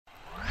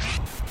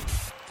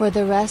For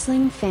the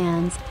wrestling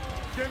fans,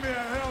 Give me a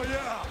hell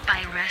yeah!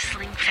 by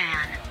wrestling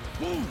fan,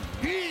 Ooh,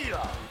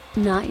 yeah!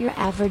 not your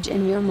average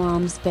in your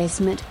mom's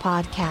basement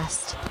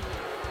podcast.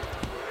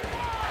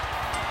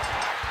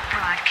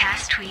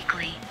 Broadcast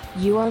weekly.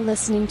 You are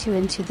listening to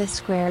Into the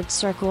Squared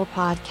Circle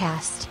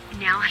podcast.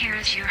 Now here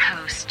is your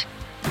host.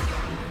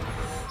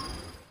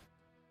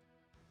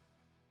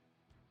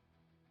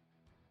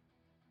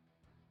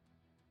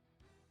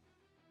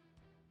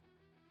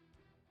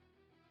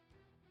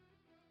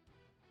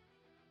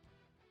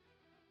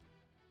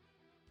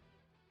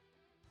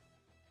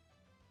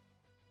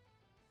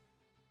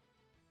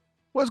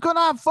 What's going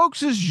on, folks?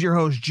 This is your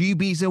host,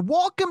 GBs, and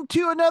welcome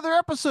to another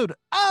episode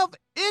of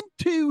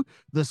Into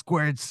the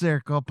Squared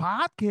Circle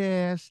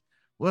podcast.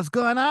 What's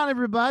going on,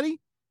 everybody?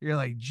 You're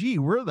like, gee,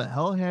 where the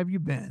hell have you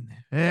been?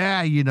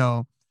 Yeah, you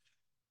know,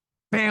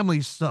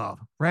 family stuff,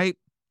 right?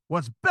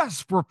 What's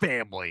best for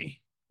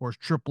family? Of course,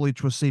 Triple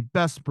H would say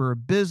best for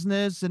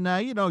business, and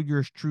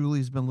yours truly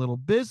has been a little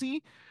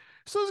busy.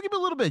 So there's gonna be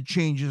a little bit of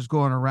changes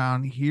going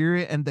around here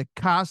and the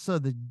Casa,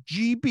 the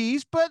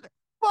GBs, but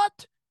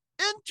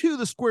Into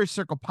the Square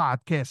Circle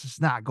podcast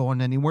is not going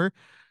anywhere.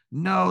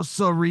 No,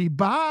 sorry,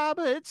 Bob.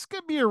 It's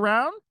going to be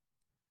around.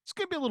 It's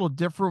going to be a little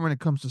different when it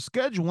comes to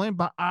scheduling,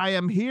 but I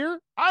am here.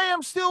 I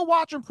am still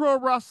watching pro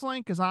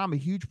wrestling because I'm a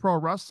huge pro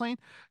wrestling.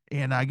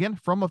 And again,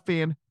 from a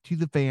fan to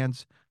the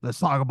fans, let's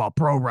talk about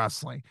pro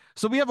wrestling.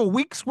 So we have a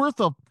week's worth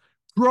of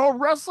pro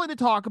wrestling to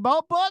talk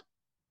about, but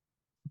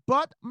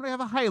I'm going to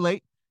have a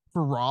highlight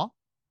for Raw,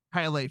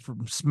 highlight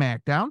from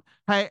SmackDown,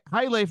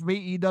 highlight from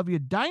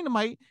AEW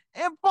Dynamite,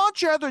 and a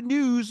bunch of other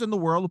news in the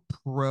world of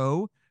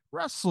pro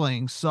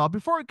wrestling. So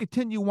before we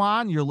continue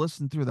on, you're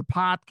listening through the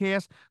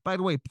podcast. By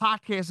the way,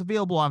 podcast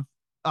available on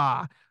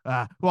hell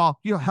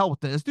with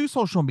this. Do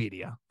social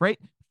media, right?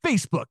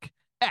 Facebook,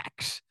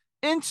 X,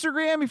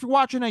 Instagram. If you're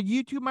watching on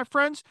YouTube, my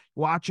friends,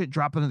 watch it,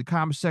 drop it in the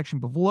comment section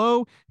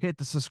below, hit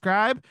the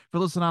subscribe. If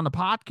you're listening on the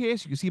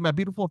podcast, you can see my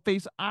beautiful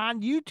face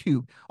on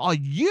YouTube. All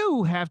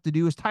you have to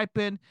do is type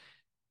in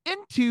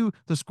Into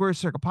the Square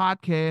Circle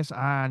podcast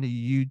on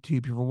YouTube.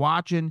 If you're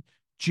watching,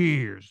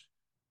 cheers.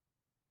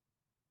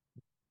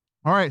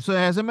 All right, so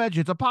as I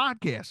mentioned, it's a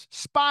podcast.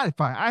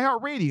 Spotify,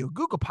 iHeartRadio,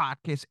 Google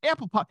Podcasts,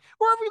 Apple Podcasts,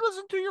 wherever you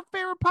listen to your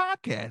favorite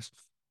podcast.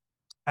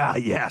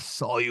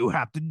 Yes, all you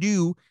have to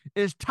do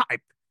is type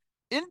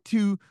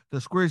Into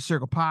the Square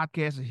Circle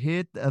podcast and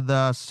hit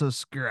the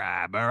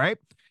subscribe, all right?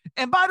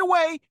 And by the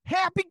way,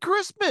 happy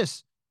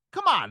Christmas.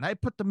 Come on, I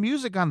put the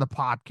music on the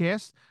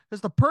podcast.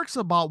 There's the perks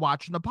about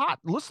watching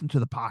listen to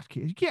the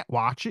podcast. You can't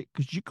watch it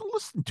because you can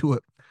listen to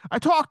it. I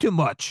talk too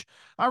much.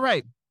 All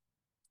right.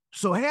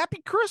 So happy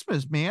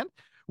Christmas, man.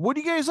 What are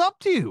you guys up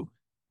to?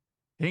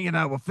 Hanging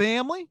out with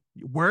family?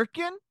 You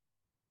working?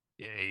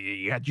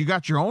 You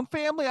got your own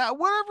family?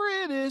 Whatever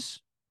it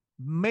is.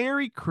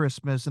 Merry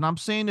Christmas. And I'm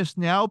saying this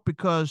now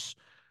because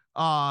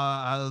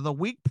the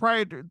week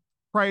prior to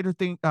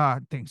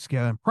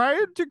Thanksgiving,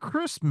 prior to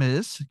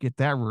Christmas, get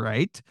that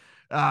right.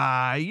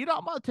 I'm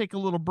gonna take a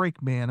little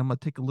break, man. I'm gonna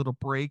take a little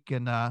break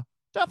and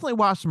definitely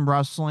watch some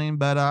wrestling,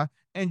 but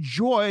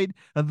enjoyed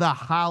the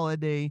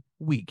holiday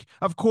week.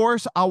 Of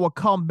course, I will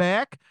come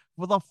back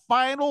for the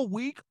final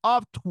week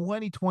of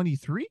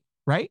 2023,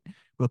 right?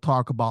 We'll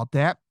talk about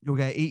that. We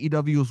got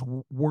AEW's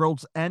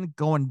World's End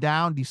going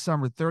down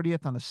December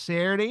 30th on a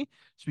Saturday.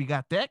 So we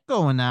got that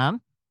going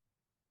on.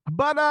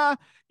 But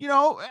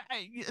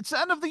it's the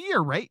end of the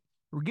year, right?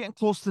 We're getting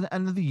close to the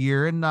end of the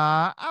year, and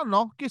I don't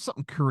know, get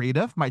something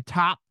creative. My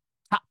top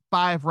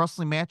 5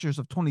 wrestling matches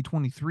of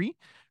 2023.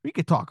 We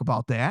could talk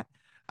about that.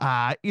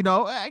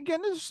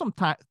 Again, there's some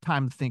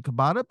time to think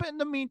about it, but in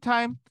the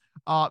meantime,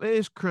 it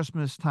is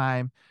Christmas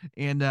time,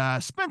 and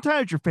spend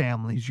time with your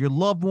families, your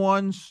loved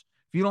ones.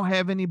 If you don't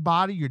have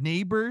anybody, your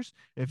neighbors.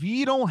 If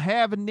you don't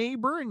have a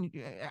neighbor, and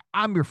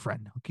I'm your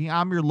friend, okay?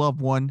 I'm your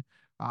loved one.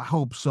 I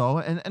hope so,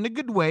 and in a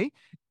good way.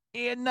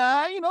 And,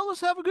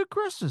 let's have a good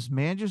Christmas,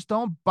 man. Just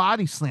don't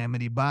body slam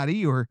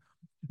anybody or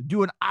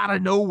do an out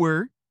of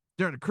nowhere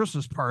during a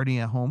Christmas party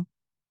at home.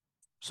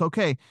 So,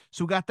 okay.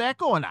 So we got that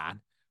going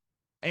on.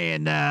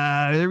 And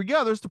there we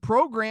go. There's the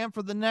program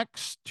for the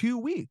next 2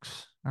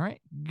 weeks. All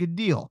right. Good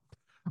deal.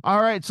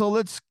 All right. So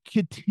let's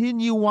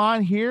continue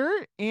on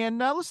here. And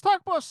let's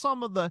talk about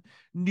some of the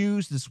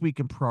news this week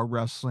in pro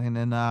wrestling.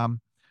 And,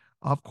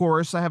 of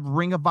course, I have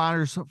Ring of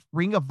Honor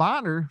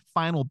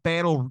Final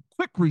Battle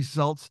quick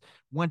results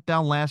went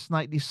down last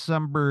night,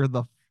 December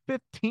the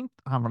 15th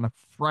on a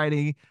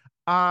Friday,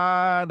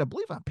 I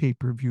believe on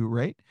pay-per-view,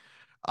 right?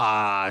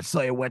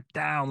 So it went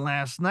down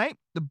last night.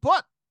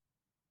 But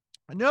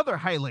another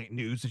highlight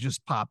news that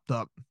just popped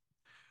up.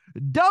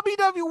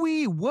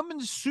 WWE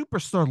Women's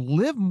Superstar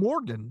Liv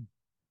Morgan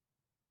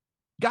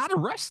got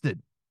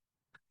arrested.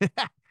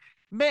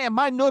 Man,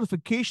 my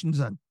notifications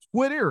on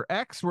Twitter or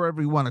X,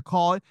 wherever you want to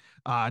call it,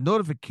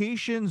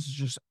 notifications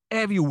just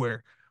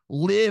everywhere.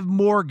 Liv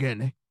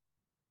Morgan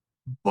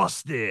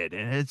busted,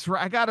 and it's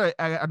I got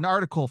an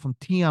article from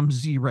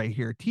TMZ right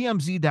here.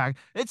 TMZ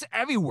it's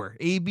everywhere.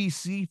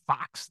 ABC,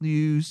 Fox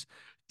News,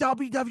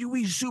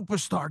 WWE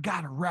superstar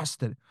got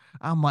arrested.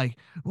 I'm like,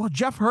 well,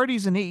 Jeff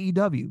Hardy's in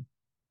AEW.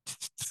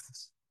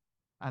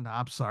 I know,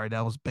 I'm sorry,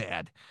 that was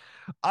bad.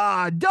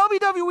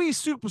 WWE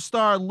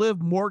superstar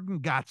Liv Morgan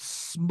got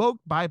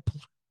smoked by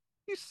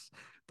police.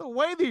 The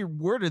way they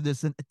worded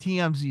this in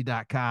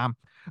TMZ.com,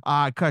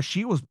 because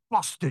she was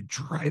busted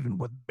driving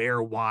with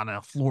marijuana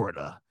in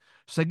Florida.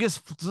 So I guess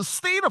the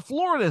state of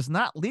Florida is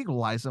not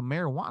legalizing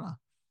marijuana.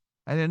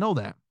 I didn't know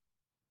that.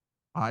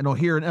 I know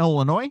here in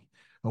Illinois,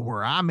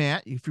 where I'm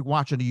at, if you're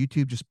watching the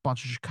YouTube, just a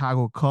bunch of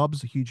Chicago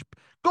Cubs, a huge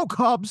go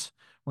Cubs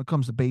when it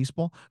comes to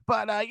baseball.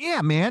 But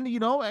yeah, man,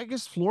 I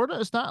guess Florida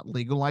is not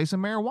legalizing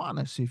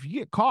marijuana. So if you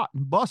get caught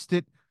and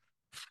busted,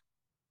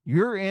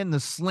 you're in the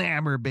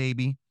slammer,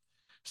 baby.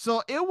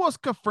 So it was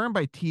confirmed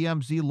by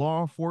TMZ.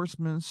 Law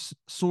enforcement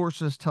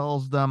sources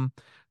tells them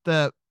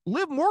that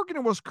Liv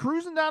Morgan was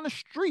cruising down the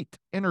street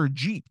in her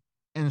Jeep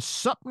in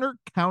Sumter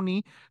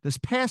County this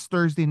past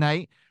Thursday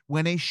night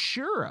when a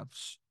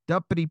sheriff's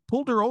deputy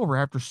pulled her over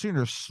after seeing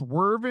her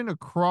swerving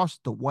across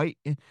the white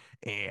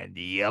and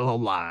yellow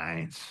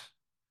lines.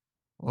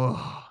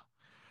 Oh.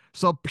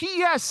 So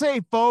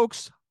PSA,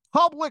 folks,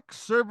 public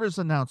service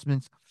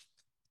announcements.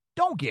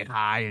 Don't get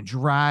high and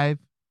drive.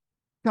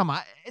 Come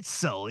on, it's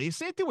silly.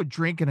 Same thing with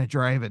drinking and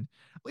driving.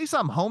 At least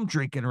I'm home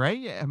drinking, right?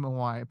 Yeah, I mean,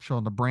 why I'm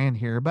showing the brand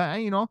here, but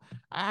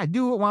I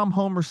do it while I'm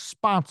home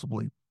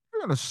responsibly. If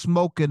you're gonna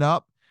smoke it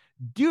up,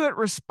 do it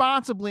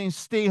responsibly and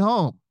stay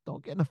home.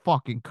 Don't get in a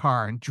fucking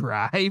car and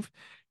drive.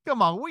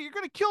 Come on, well, you're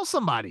gonna kill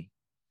somebody.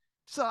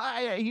 So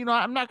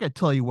I'm not gonna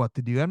tell you what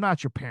to do. I'm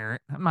not your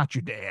parent. I'm not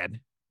your dad,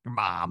 your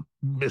mom,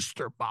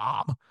 Mr.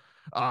 Mom.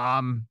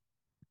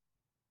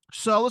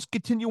 So let's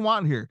continue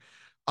on here.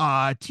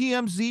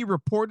 TMZ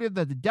reported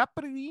that the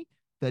deputy,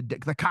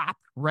 the cop,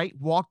 right,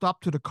 walked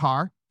up to the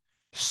car,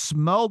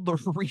 smelled the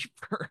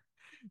reefer,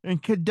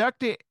 and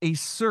conducted a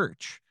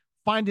search,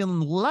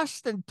 finding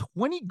less than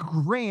 20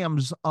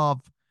 grams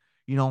of,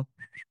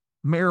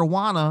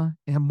 marijuana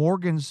in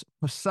Morgan's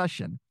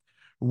possession.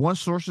 One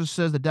source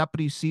says the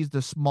deputy seized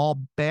a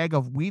small bag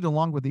of weed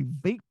along with a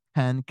vape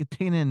pen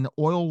containing an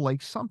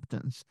oil-like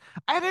substance.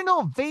 I didn't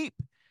know vape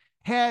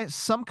had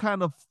some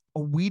kind of a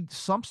weed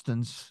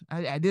substance.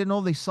 I didn't know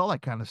they sell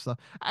that kind of stuff.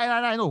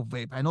 I know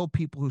vape. I know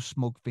people who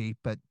smoke vape,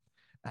 but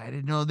I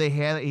didn't know they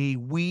had a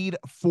weed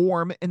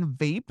form in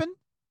vaping.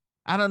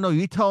 I don't know.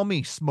 You tell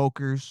me,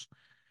 smokers.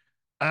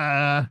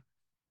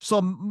 So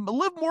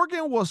Liv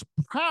Morgan was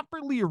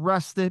properly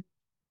arrested,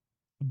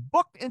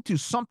 booked into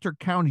Sumter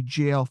County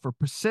Jail for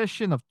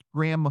possession of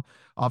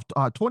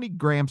 20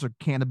 grams of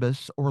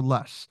cannabis or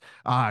less.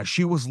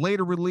 She was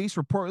later released,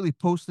 reportedly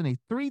posting a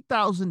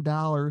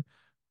 $3,000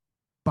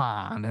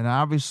 bond, and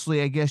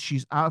obviously I guess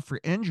she's out for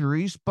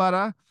injuries,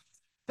 but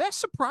that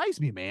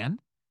surprised me, man.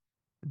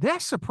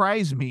 That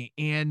surprised me.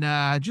 And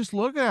just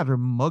looking at her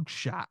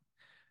mugshot,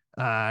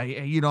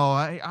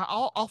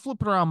 I'll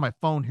flip it around my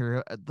phone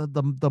here,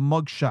 the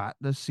mugshot.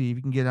 Let's see if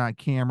you can get it on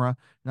camera.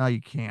 No,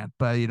 you can't,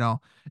 but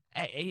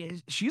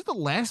she's the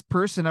last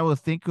person I would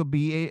think would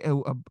be a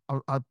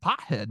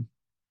pothead,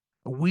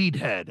 a weed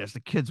head, as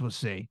the kids would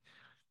say.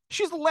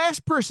 She's the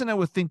last person I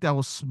would think that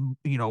was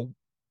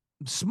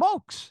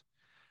smokes.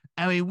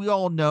 I mean, we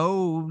all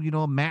know,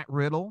 Matt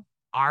Riddle,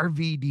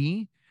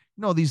 RVD,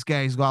 these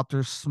guys go out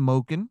there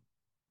smoking.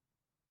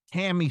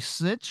 Tammy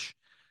Sitch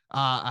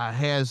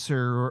has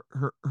her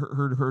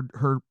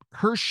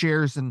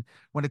shares in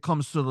when it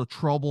comes to the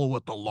trouble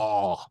with the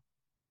law.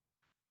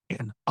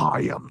 And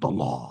I am the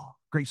law.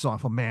 Great song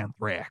from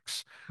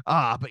Anthrax.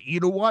 But you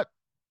know what?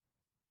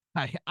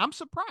 I'm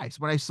surprised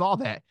when I saw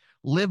that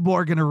Liv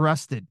Morgan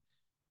arrested.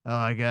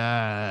 Like,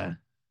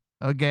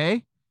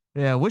 okay.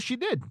 Yeah, what she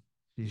did.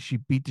 She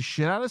beat the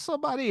shit out of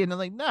somebody, and they're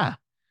like, nah,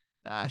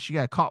 she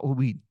got caught with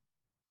weed.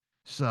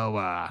 So,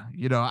 I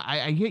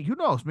who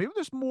knows? Maybe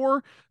there's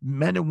more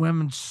men and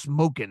women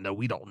smoking that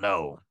we don't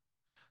know.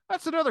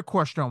 That's another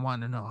question I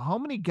want to know. How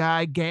many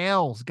guys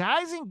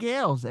and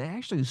gals that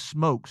actually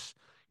smokes,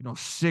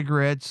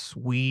 cigarettes,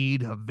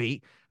 weed,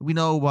 vape? We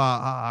know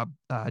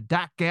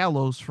Doc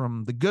Gallows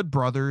from the Good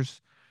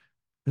Brothers.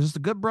 Is this the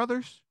Good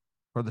Brothers?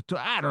 Or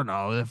I don't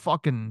know. The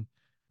fucking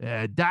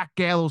Doc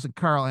Gallows and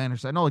Carl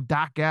Anderson. I know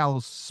Doc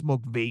Gallows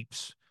smoked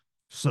vapes.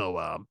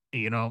 So,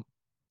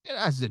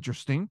 that's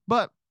interesting.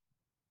 But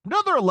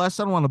nevertheless,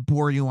 I don't want to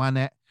bore you on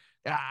that.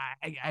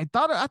 I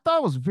thought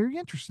it was very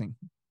interesting.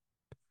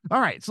 All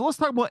right, so let's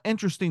talk about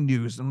interesting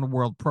news in the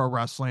world of pro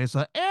wrestling.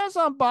 So as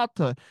I'm about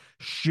to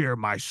share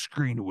my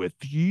screen with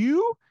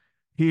you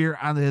here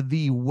on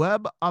the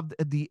web of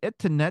the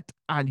internet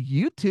on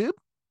YouTube.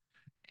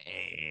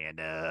 And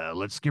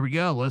here we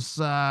go.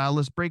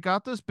 Let's break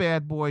out this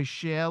bad boy,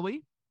 shall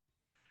we?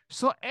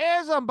 So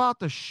as I'm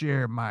about to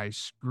share my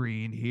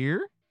screen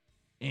here,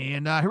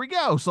 and here we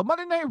go. So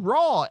Monday Night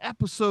Raw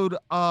episode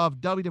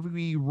of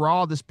WWE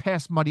Raw this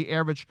past Monday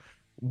averaged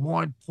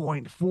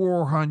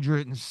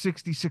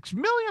 1.466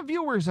 million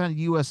viewers on the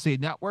USA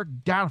Network,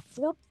 down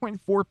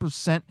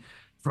 4.4%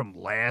 from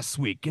last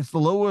week. It's the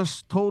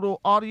lowest total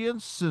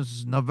audience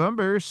since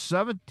November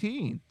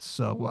 17th.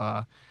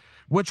 So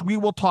which we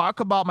will talk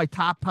about my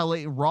top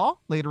highlight in Raw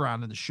later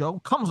on in the show.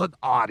 Comes with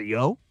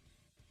audio.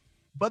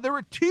 But there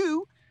were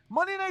 2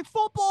 Monday Night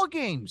Football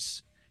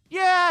games.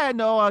 Yeah, I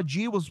know.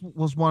 G was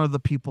one of the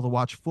people to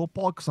watch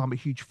football because I'm a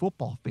huge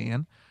football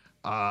fan.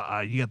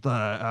 You got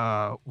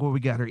the what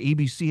we got here?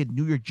 ABC had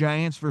New York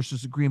Giants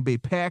versus the Green Bay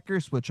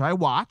Packers, which I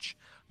watch.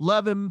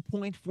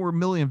 11.4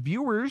 million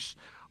viewers,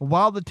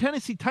 while the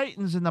Tennessee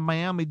Titans and the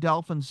Miami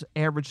Dolphins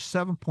averaged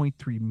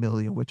 7.3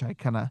 million, which I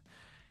kind of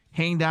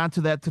hanged on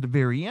to that to the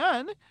very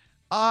end.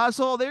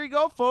 So there you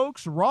go,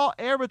 folks. Raw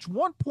averaged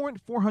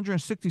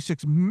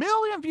 1.466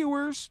 million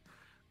viewers,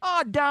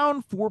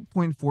 down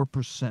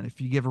 4.4%, if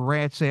you give a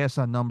rat's ass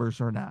on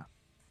numbers or not.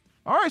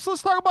 All right, so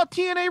let's talk about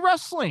TNA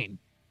Wrestling.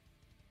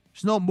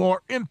 There's no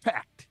more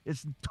Impact.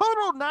 It's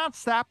total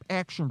nonstop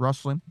action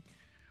wrestling.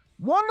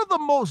 One of the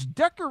most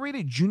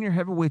decorated junior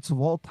heavyweights of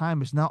all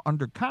time is now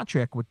under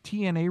contract with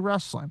TNA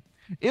Wrestling.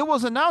 It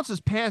was announced this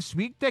past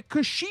week that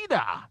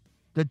Kushida,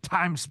 the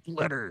time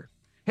splitter,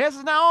 has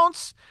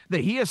announced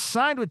that he has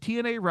signed with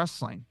TNA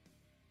Wrestling.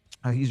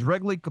 He's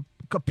regularly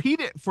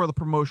competed for the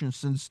promotion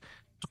since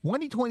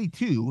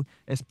 2022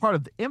 as part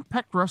of the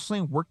Impact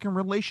Wrestling working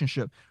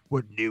relationship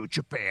with New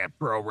Japan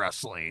Pro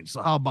Wrestling.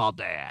 So how about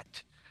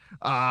that?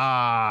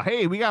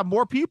 Hey, we got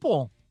more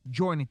people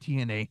joining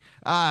TNA.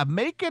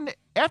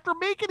 After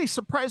making a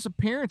surprise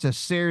appearance at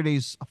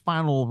Saturday's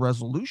Final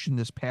Resolution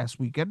this past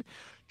weekend,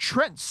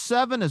 Trent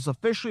Seven is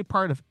officially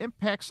part of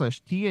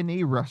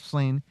Impact/TNA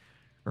Wrestling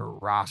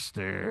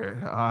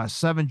roster.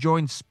 Seven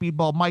joined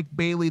Speedball Mike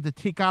Bailey to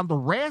take on the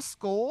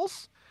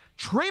Rascals.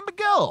 Trey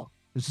Miguel,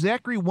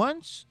 Zachary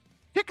Wentz,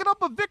 picking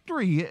up a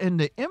victory in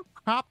the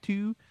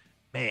impromptu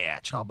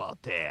match. How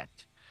about that?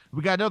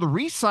 We got another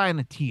re-sign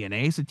of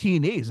TNA. So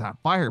TNA is on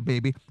fire,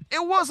 baby.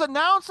 It was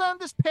announced on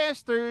this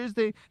past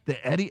Thursday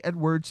that Eddie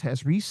Edwards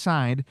has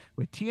re-signed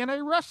with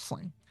TNA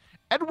Wrestling.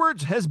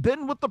 Edwards has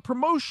been with the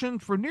promotion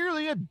for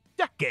nearly a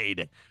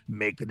decade,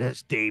 making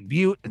his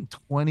debut in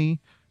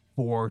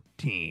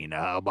 2014.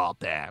 How about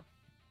that?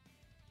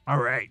 All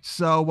right,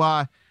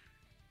 so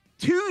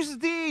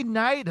Tuesday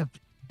night of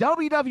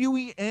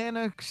WWE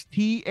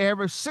NXT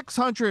averaged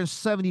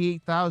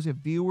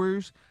 678,000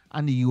 viewers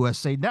on the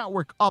USA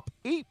Network, up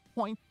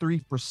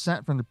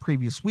 8.3% from the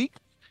previous week.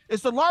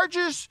 It's the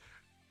largest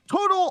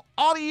total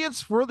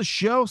audience for the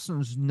show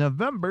since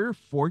November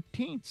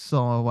 14th.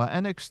 So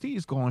NXT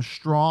is going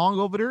strong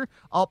over there,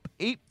 up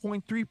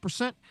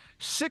 8.3%,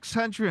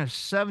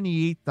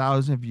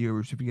 678,000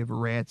 viewers, if you give a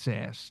rat's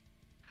ass.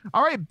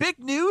 All right, big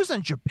news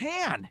in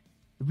Japan.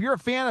 If you're a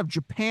fan of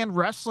Japan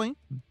wrestling,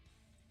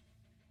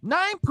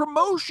 9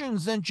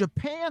 promotions in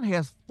Japan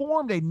has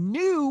formed a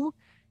new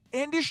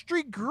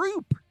industry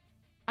group.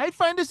 I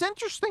find this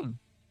interesting.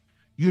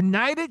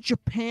 United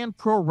Japan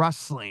Pro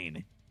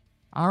Wrestling.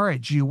 All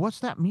right, G, what's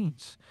that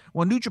means?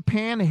 Well, New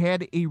Japan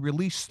had a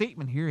release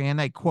statement here,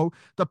 and I quote,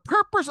 "The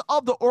purpose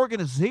of the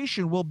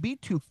organization will be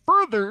to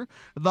further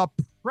the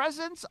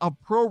presence of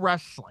pro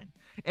wrestling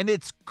and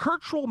its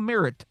cultural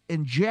merit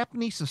in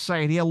Japanese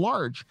society at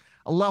large,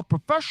 allow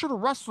professional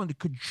wrestling to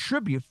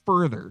contribute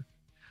further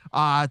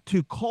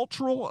to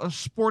cultural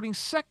sporting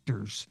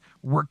sectors,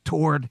 work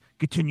toward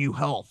continued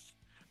health,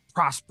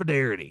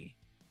 prosperity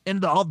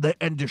of the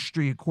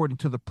industry," according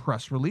to the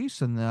press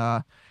release.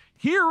 And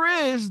here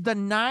is the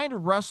 9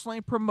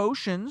 wrestling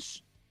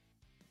promotions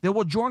that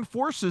will join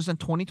forces in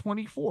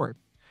 2024.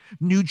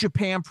 New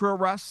Japan Pro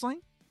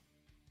Wrestling,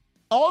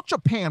 All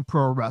Japan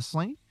Pro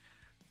Wrestling,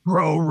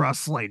 Pro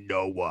Wrestling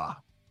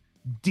Noah,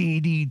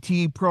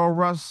 DDT Pro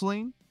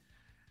Wrestling,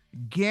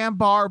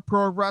 Gambar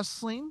Pro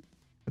Wrestling,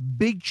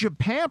 Big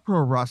Japan Pro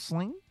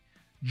Wrestling,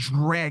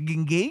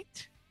 Dragon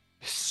Gate,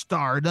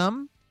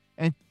 Stardom,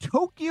 and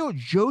Tokyo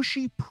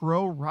Joshi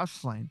Pro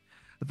Wrestling.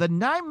 The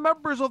 9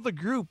 members of the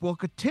group will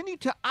continue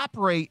to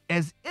operate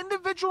as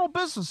individual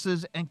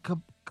businesses and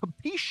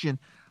competition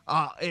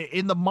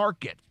in the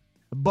market,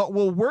 but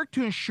will work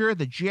to ensure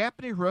that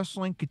Japanese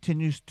wrestling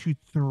continues to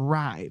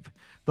thrive.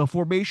 The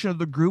formation of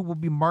the group will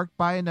be marked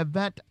by an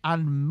event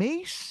on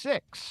May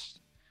 6th.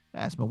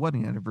 That's my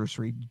wedding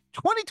anniversary,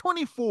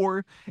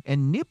 2024,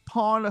 in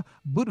Nippon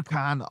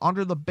Budokan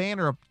under the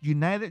banner of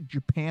United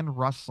Japan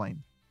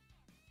Wrestling.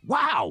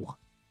 Wow,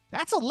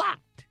 that's a lot.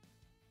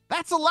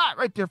 That's a lot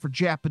right there for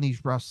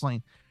Japanese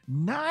wrestling.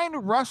 9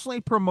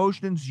 wrestling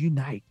promotions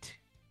unite.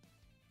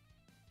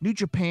 New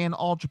Japan,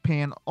 All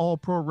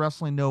Pro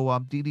Wrestling Noah,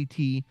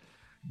 DDT,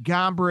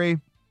 Gambre,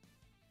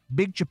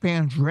 Big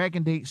Japan,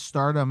 Dragon Gate,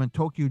 Stardom, and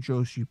Tokyo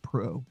Joshi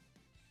Pro.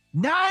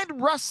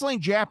 9 wrestling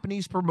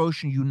Japanese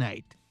promotion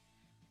unite.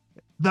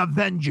 The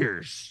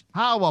Avengers.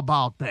 How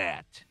about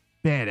that?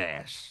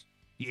 Badass.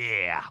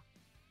 Yeah.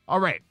 All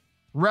right.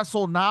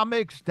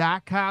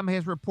 WrestleNomics.com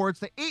has reports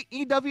that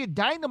AEW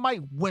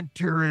Dynamite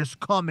Winter is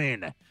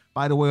coming.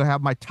 By the way, I'll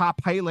have my top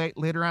highlight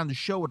later on the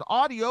show with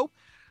audio.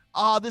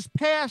 This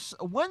past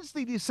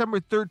Wednesday, December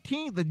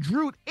 13th, it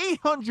drew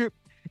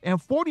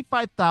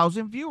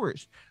 845,000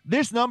 viewers.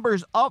 This number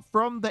is up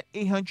from the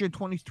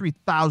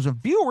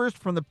 823,000 viewers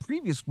from the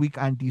previous week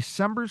on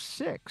December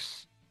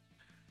 6th.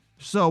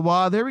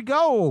 So there we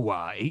go.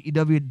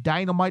 AEW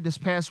Dynamite this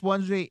past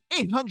Wednesday,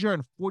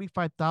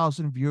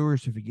 845,000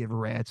 viewers if you give a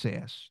rat's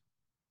ass.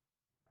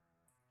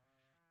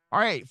 All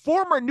right,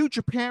 former New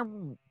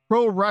Japan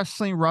Pro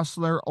Wrestling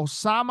wrestler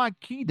Osamu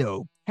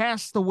Kido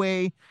passed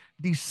away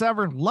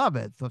December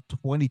 11th of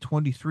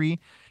 2023.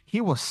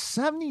 He was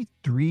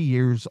 73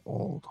 years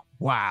old.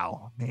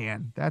 Wow,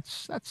 man,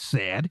 that's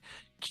sad.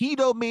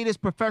 Kido made his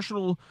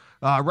professional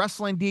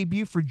wrestling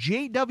debut for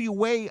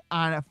JWA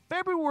on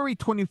February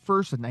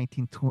 21st of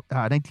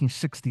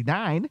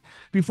 1969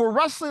 before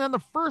wrestling on the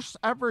first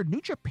ever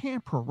New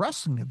Japan Pro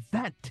Wrestling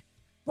event.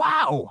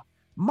 Wow,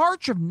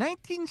 March of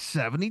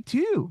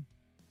 1972.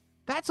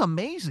 That's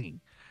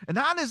amazing. And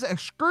on his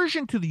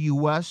excursion to the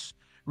U.S.,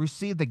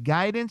 received the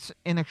guidance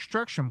and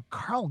instruction from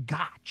Karl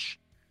Gotch.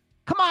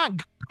 Come on,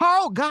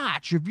 Karl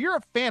Gotch. If you're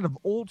a fan of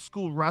old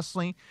school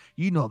wrestling,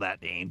 you know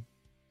that name.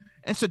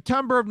 In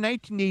September of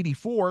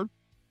 1984,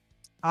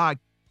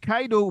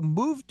 Kaido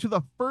moved to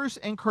the first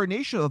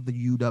incarnation of the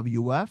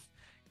UWF,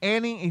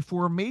 adding a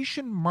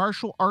formation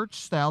martial arts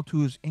style to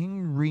his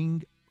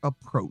in-ring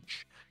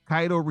approach.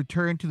 Kaido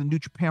returned to the New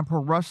Japan Pro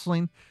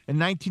Wrestling in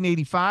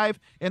 1985.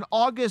 In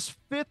August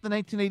 5th of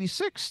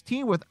 1986,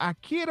 teamed with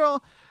Akira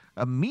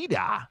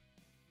Amida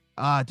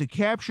to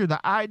capture the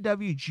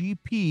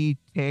IWGP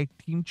Tag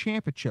Team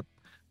Championship.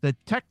 The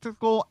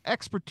technical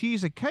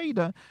expertise of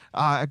Kaido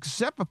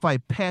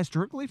exemplified passed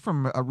directly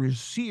from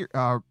revered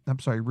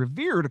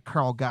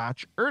Karl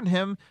Gotch, earned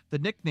him the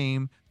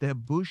nickname the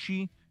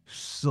Bushi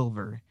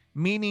Silver,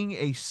 meaning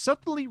a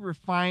subtly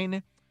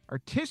refined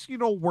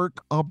artisanal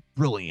work of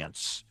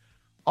brilliance.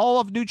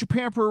 All of New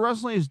Japan Pro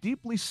Wrestling is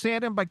deeply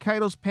saddened by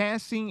Kaido's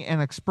passing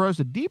and express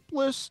the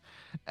deepest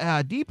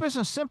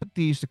and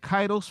sympathies to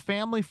Kaido's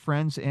family,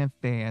 friends, and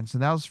fans.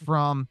 And that was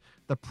from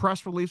the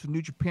press release of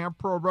New Japan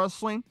Pro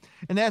Wrestling.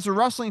 And as a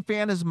wrestling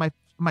fan, as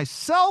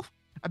myself,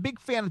 a big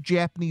fan of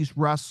Japanese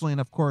wrestling,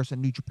 of course, and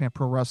New Japan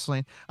Pro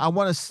Wrestling, I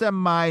want to send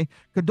my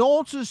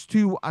condolences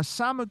to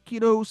Osamu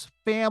Kido's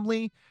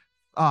family,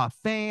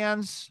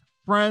 fans,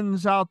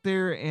 friends out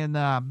there, and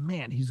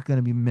man, he's going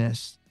to be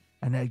missed.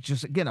 And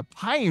just, again, a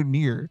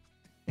pioneer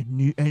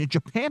in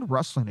Japan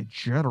wrestling in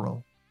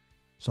general.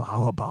 So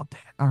how about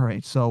that? All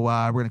right, so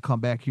we're going to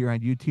come back here on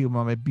YouTube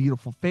on my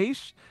beautiful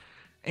face.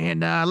 And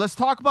let's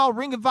talk about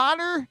Ring of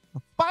Honor, the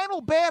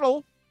final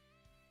battle.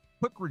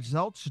 Quick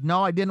results.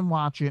 No, I didn't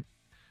watch it,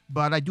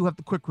 but I do have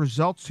the quick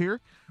results here.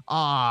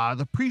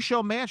 The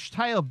pre-show match,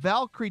 Taya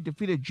Valkyrie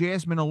defeated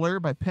Jasmine Allure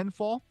by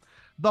pinfall.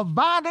 The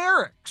Von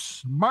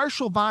Erichs,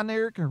 Marshall Von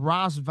Erich and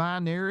Ross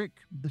Von Erich,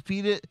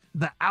 defeated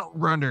the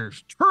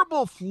Outrunners,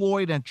 Turbo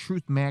Floyd and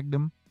Truth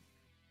Magnum.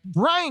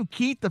 Brian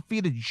Keith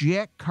defeated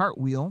Jack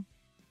Cartwheel.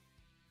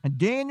 And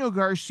Daniel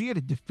Garcia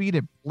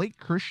defeated Blake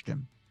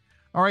Christian.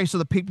 All right, so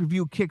the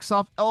pay-per-view kicks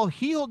off. El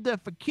Hijo de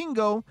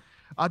Vikingo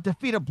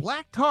defeated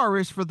Black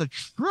Taurus for the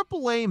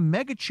AAA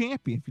Mega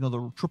Champion, if you know the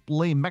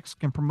AAA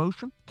Mexican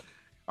promotion.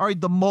 All right,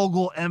 the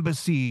Mogul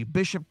Embassy,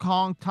 Bishop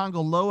Kong,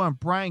 Tonga Loa, and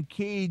Brian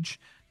Cage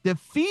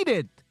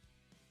defeated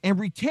and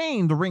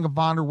retained the Ring of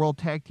Honor World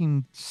Tag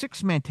Team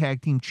Six-Man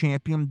Tag Team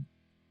Champion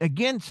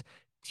against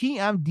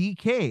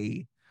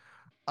TMDK.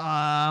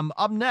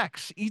 Up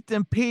next,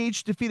 Ethan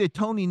Page defeated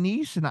Tony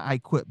Nese in an I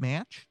Quit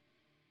match.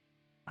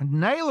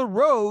 Nyla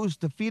Rose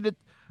defeated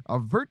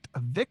Vert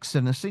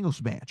Vixen in a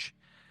singles match.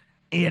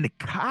 And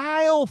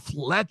Kyle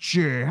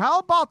Fletcher, how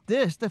about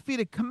this?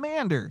 Defeated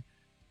Commander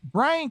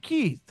Brian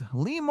Keith,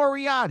 Lee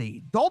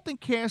Moriarty, Dalton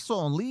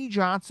Castle, and Lee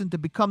Johnson to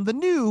become the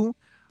new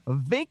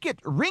vacant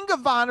Ring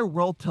of Honor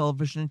World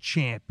Television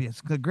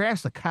Champions.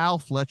 Congrats to Kyle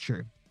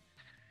Fletcher.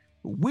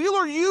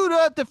 Wheeler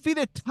Yuta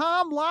defeated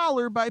Tom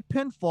Lawler by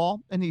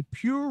pinfall in a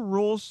Pure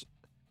Rules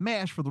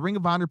match for the Ring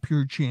of Honor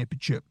Pure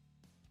Championship.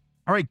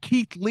 All right,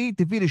 Keith Lee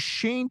defeated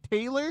Shane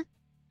Taylor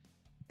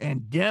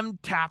and them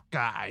top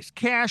guys.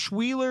 Cash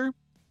Wheeler,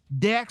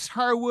 Dax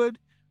Harwood,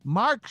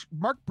 Mark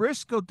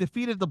Briscoe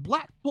defeated the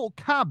Blackpool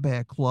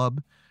Combat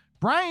Club.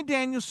 Brian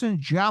Danielson,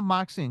 John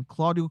Moxley, and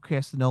Claudio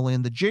Castagnoli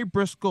in the Jay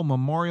Briscoe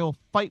Memorial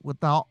Fight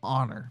Without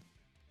Honor.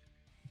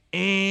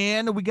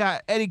 And we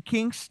got Eddie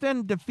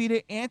Kingston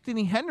defeated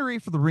Anthony Henry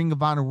for the Ring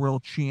of Honor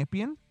World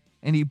Champion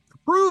in a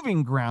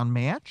proving ground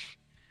match.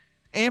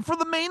 And for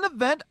the main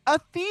event,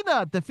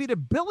 Athena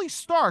defeated Billy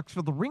Starks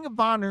for the Ring of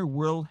Honor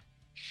World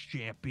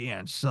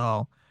Champion.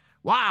 So,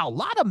 wow, a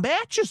lot of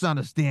matches on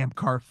this damn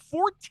card.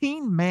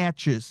 14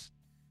 matches.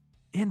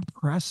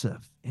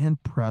 Impressive.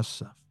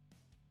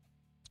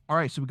 All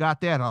right, so we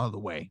got that out of the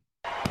way.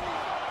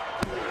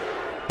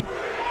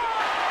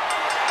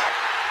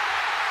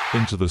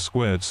 Into the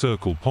Squared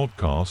Circle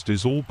podcast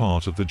is all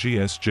part of the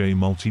GSJ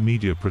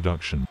Multimedia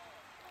production.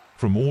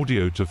 From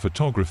audio to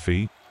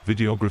photography,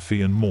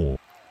 videography, and more.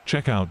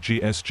 Check out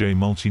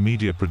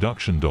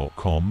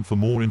gsjmultimediaproduction.com for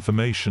more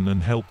information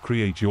and help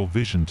create your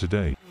vision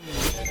today.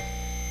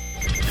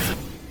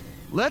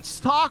 Let's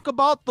talk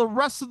about the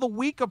rest of the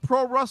week of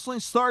pro wrestling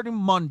starting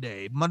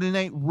Monday. Monday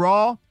Night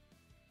Raw.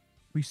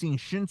 We've seen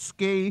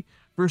Shinsuke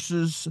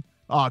versus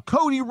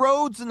Cody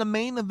Rhodes in the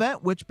main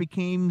event, which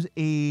became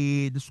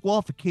a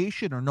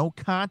disqualification or no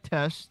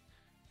contest.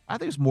 I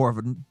think it's more of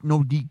a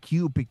no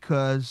DQ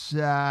because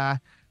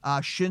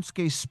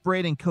Shinsuke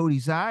sprayed in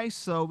Cody's eyes,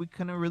 so we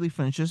couldn't really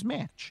finish this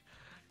match.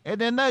 And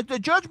then the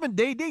Judgment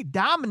Day, they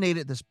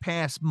dominated this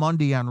past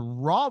Monday on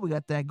Raw. We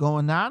got that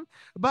going on.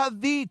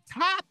 But the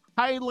top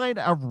highlight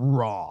of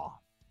Raw,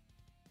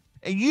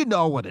 and you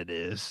know what it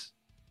is.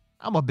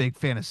 I'm a big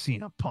fan of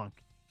CM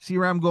Punk. See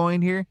where I'm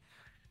going here?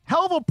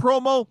 Hell of a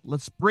promo.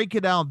 Let's break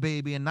it down,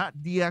 baby, and not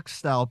DX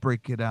style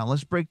break it down.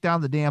 Let's break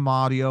down the damn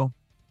audio.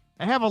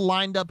 I have it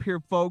lined up here,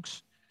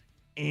 folks.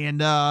 And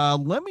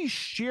let me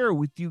share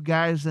with you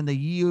guys in the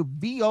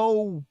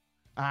VO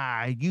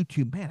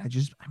YouTube.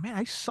 Man,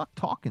 I suck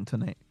talking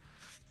tonight.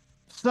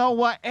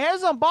 So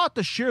as I'm about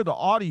to share the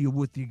audio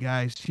with you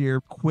guys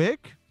here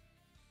quick,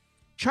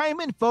 chime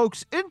in,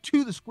 folks,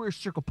 into the Square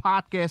Circle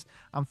Podcast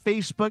on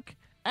Facebook,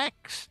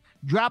 X,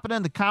 drop it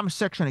in the comment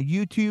section of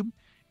YouTube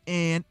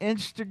and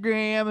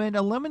Instagram, and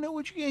let me know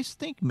what you guys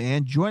think,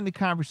 man. Join the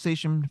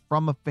conversation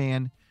from a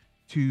fan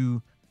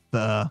to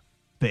the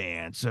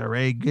fans. All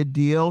right, good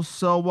deal.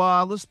 So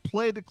let's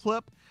play the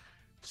clip.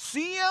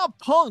 CM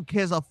Punk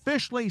has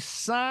officially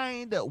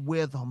signed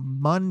with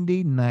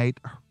Monday Night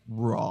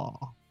Raw.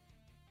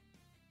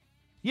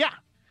 Yeah.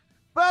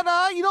 But,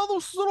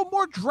 there's a little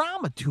more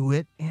drama to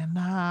it. And,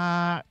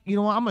 I'm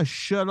going to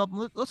shut up.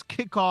 Let's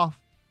kick off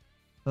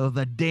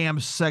the damn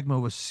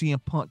segment with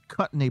CM Punk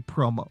cutting a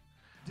promo.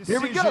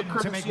 Here we go,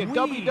 courtesy of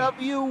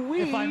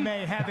WWE. If I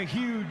may have a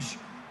huge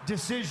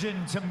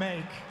decision to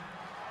make.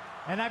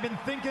 And I've been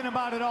thinking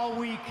about it all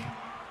week.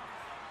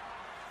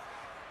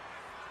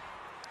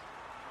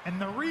 And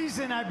the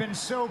reason I've been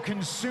so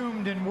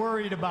consumed and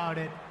worried about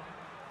it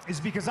is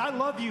because I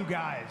love you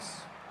guys.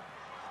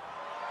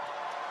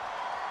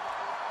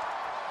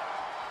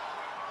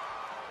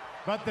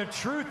 But the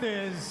truth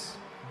is,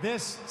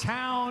 this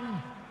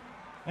town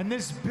and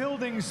this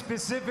building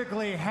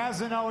specifically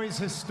hasn't always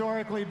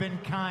historically been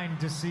kind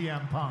to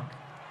CM Punk.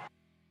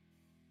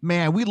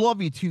 Man, we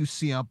love you too,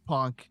 CM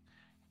Punk.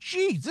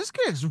 Jeez, this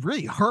guy is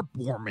really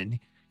heartwarming.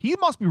 He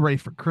must be ready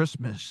for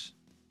Christmas.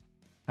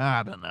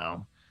 I don't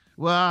know.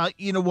 Well,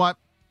 you know what?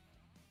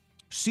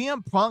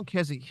 CM Punk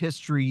has a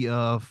history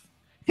of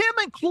him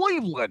in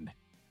Cleveland.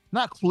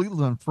 Not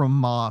Cleveland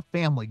from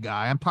Family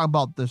Guy. I'm talking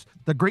about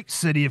the great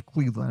city of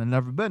Cleveland. I've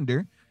never been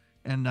there.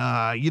 And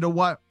you know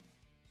what?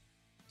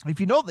 If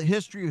you know the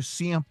history of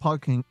CM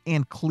Punk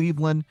in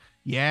Cleveland,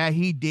 yeah,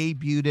 he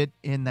debuted it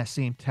in that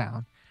same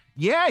town.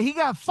 Yeah, he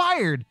got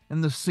fired in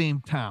the same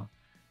town.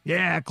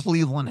 Yeah,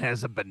 Cleveland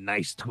hasn't been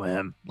nice to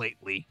him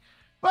lately.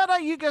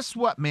 But you guess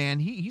what, man?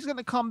 He's going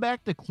to come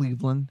back to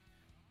Cleveland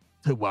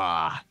to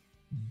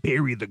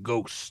bury the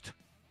ghost.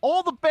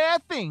 All the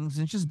bad things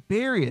and just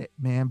bury it,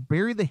 man.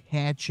 Bury the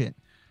hatchet.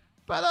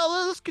 But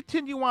let's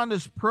continue on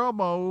this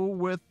promo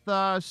with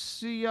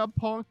CM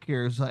Punk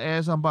here.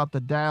 As I'm about to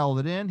dial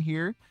it in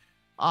here,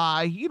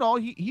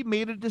 he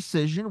made a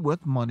decision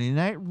with Monday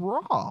Night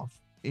Raw.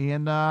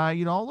 And,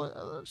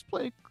 let's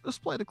play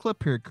the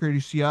clip here,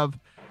 courtesy of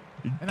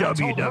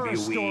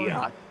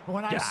WWE.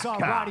 When I saw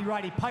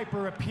Roddy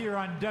Piper appear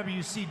on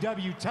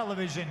WCW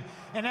television,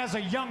 and as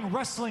a young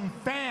wrestling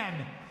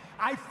fan,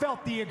 I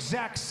felt the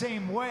exact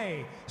same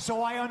way,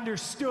 so I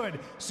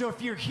understood. So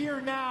if you're here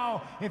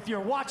now, if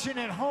you're watching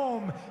at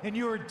home, and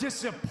you're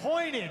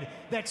disappointed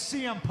that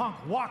CM Punk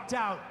walked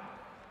out,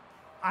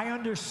 I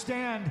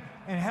understand,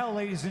 and hell,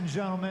 ladies and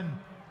gentlemen,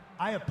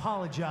 I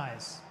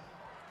apologize.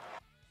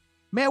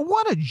 Man,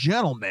 what a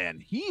gentleman.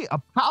 He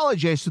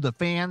apologized to the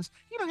fans.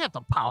 You don't have to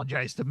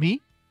apologize to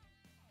me.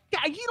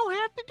 Yeah, you don't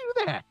have to do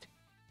that.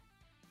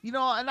 And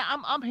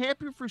I'm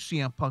happy for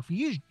CM Punk.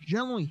 He is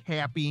genuinely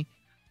happy.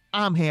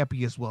 I'm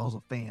happy as well as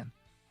a fan.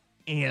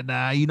 And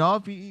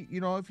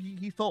if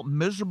he felt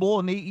miserable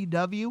in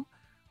AEW,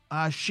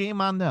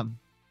 shame on them.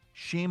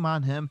 Shame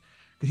on him,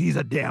 because he's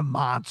a damn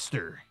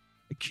monster.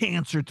 A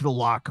cancer to the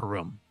locker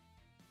room.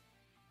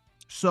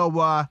 So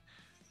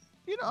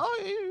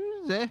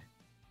it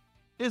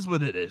is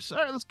what it is. All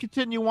right, let's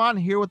continue on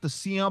here with the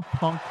CM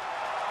Punk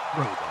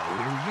promo.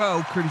 Here we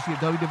go, courtesy of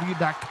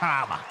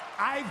WWE.com.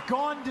 I've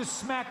gone to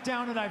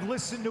SmackDown and I've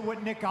listened to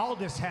what Nick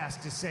Aldis has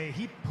to say.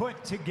 He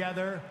put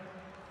together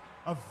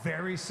a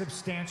very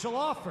substantial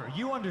offer.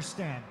 You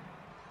understand.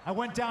 I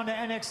went down to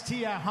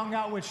NXT, I hung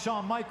out with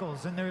Shawn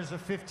Michaels, and there's a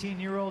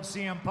 15-year-old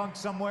CM Punk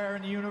somewhere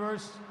in the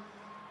universe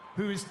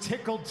who's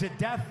tickled to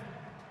death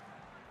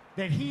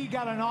that he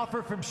got an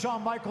offer from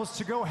Shawn Michaels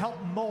to go help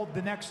mold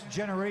the next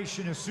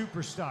generation of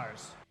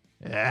superstars.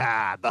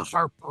 The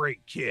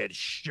Heartbreak Kid,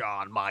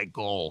 Shawn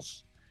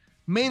Michaels,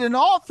 made an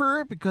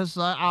offer because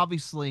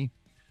obviously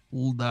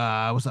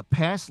was it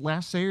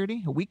last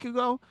Saturday, a week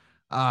ago,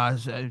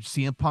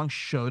 CM Punk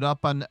showed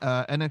up on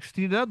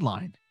NXT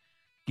Deadline,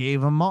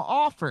 gave him an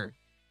offer.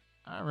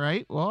 All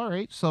right.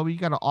 So we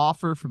got an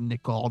offer from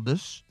Nick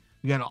Aldis.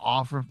 We got an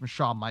offer from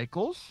Shawn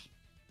Michaels.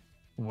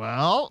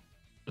 Well,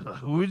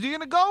 who is he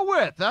going to go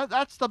with?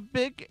 That's the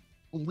big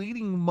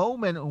leading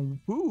moment.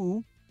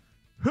 Who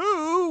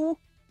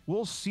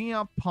will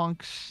CM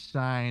Punk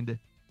signed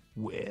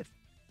with?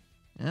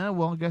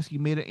 Well, I guess you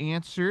made an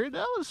answer.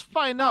 Let's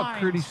find out,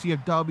 Fine. courtesy of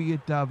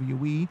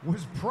WWE.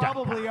 Was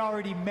probably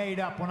already made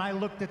up when I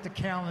looked at the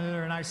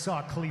calendar and I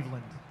saw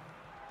Cleveland.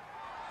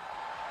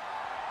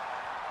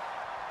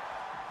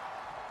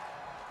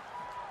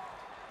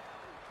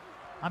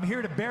 I'm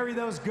here to bury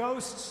those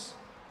ghosts.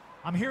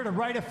 I'm here to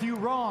right a few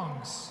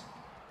wrongs.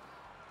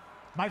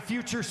 My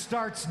future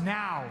starts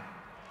now.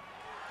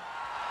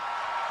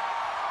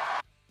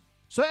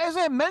 So as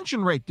I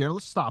mentioned right there,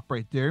 let's stop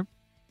right there.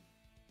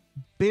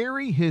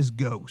 Bury his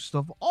ghost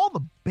of all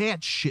the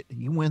bad shit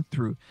he went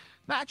through,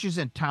 not just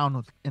in town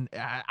with, and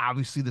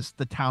obviously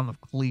the town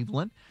of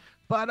Cleveland,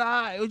 but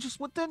it was just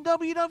within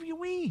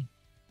WWE.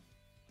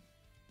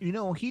 You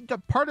know, he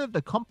departed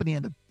the company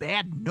on a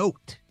bad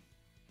note.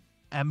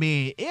 I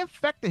mean, it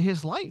affected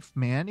his life,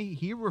 man.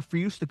 He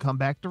refused to come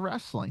back to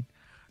wrestling.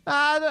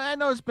 I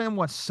know it's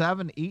been,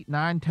 7, 8,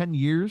 9, 10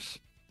 years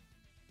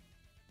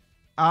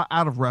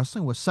out of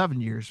wrestling. Was 7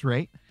 years,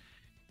 right?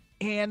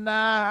 And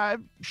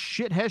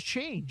shit has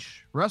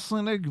changed.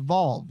 Wrestling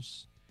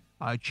evolves.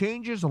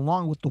 Changes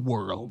along with the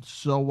world.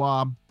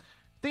 So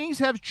things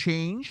have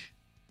changed.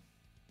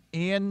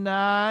 And,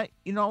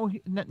 you know,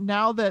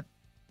 now that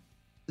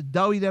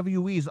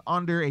WWE is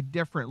under a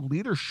different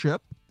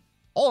leadership,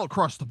 all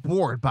across the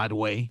board, by the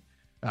way,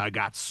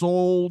 got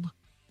sold.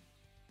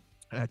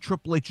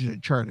 Triple H is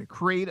in charge of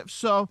creative.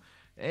 So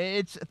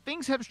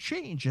things have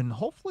changed, and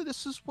hopefully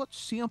this is what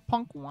CM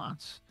Punk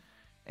wants.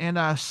 And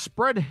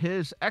spread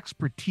his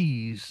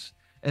expertise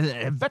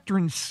and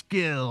veteran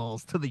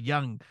skills to the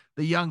young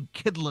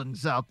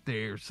kidlings out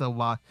there. So,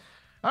 all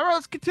right,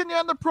 let's continue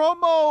on the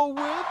promo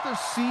with the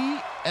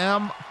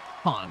CM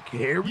Punk.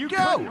 Here we You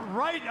go. couldn't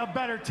write a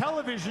better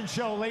television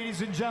show,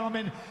 ladies and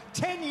gentlemen.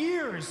 10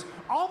 years,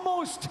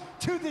 almost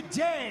to the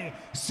day,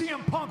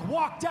 CM Punk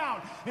walked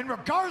out, and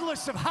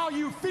regardless of how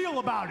you feel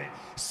about it,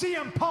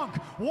 CM Punk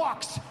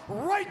walks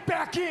right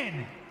back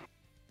in.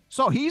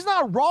 So he's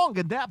not wrong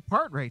in that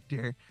part right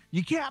there.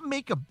 You can't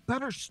make a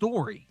better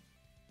story.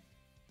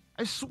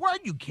 I swear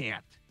you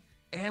can't.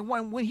 And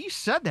when he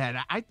said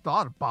that, I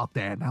thought about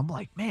that, and I'm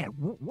like, man,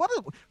 what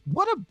a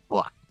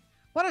book,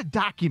 what a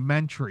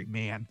documentary,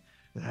 man.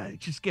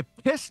 Just get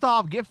pissed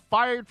off, get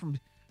fired from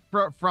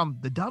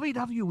the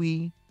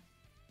WWE,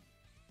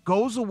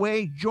 goes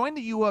away, join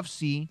the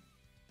UFC,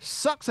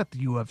 sucks at the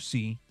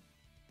UFC,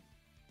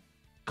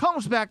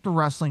 comes back to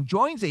wrestling,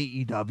 joins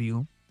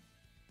AEW.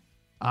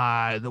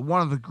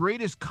 One of the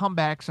greatest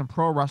comebacks in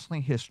pro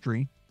wrestling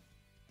history.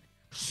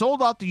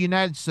 Sold out the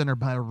United Center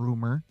by a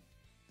rumor.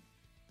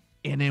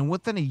 And then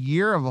within a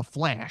year of a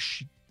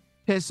flash,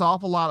 piss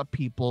off a lot of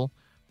people,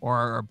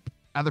 or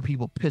other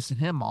people pissing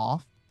him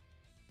off.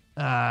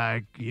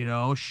 You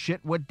know,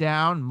 shit went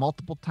down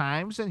multiple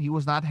times, and he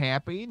was not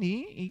happy, and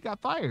he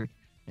got fired.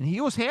 And he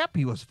was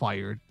happy he was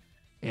fired.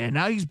 And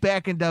now he's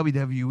back in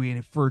WWE,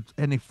 and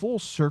in a full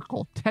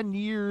circle, 10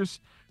 years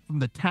from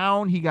the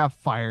town he got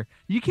fired.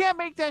 You can't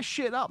make that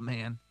shit up,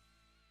 man.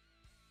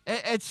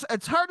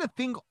 It's hard to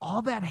think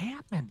all that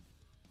happened.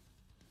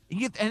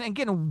 And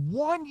again,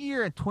 1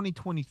 year in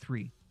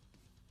 2023,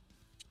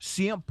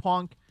 CM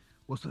Punk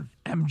was with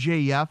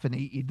MJF and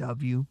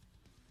AEW.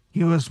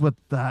 He was with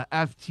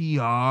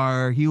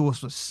FTR. He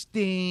was with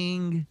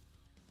Sting.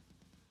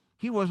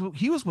 He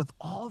was with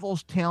all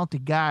those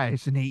talented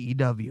guys in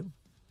AEW.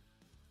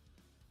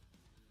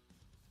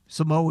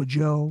 Samoa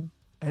Joe.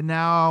 And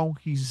now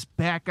he's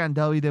back on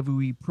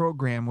WWE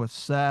program with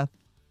Seth,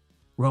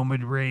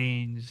 Roman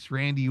Reigns,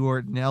 Randy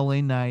Orton,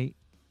 LA Knight.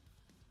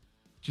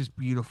 Just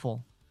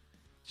beautiful.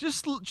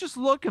 Just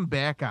looking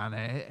back on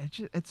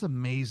it, it's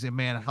amazing,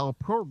 man, how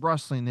pro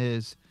wrestling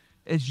is.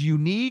 It's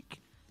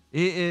unique.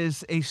 It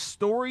is a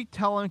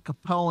storytelling,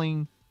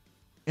 compelling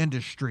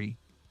industry.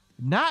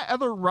 Not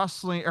other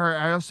wrestling, or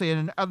I'll say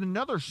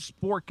another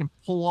sport can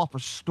pull off a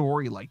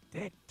story like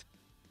that.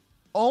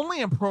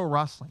 Only in pro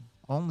wrestling.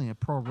 Only in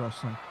pro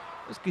wrestling.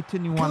 Let's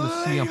continue on to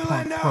CM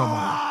Punk promo.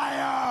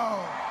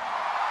 Ohio.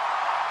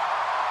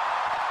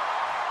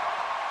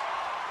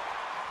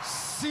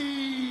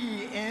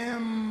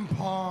 CM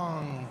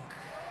Punk.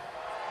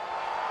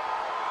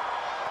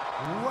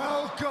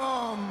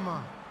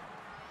 Welcome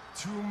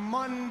to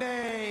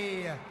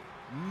Monday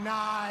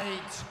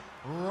Night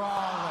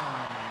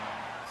Rollins.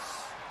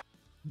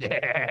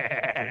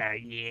 Yeah.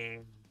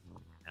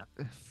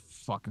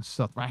 Fucking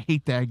Seth. I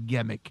hate that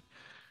gimmick.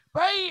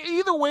 But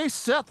either way,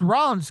 Seth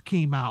Rollins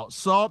came out.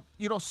 So,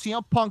 you know,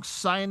 CM Punk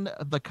signed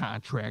the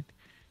contract.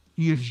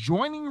 He is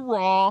joining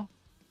Raw.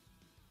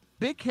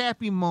 Big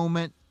happy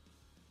moment.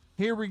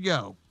 Here we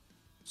go.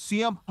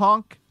 CM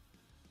Punk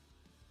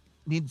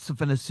needs to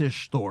finish his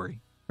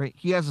story, right?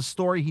 He has a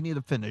story he needs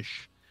to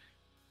finish.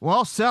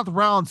 Well, Seth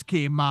Rollins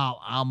came out.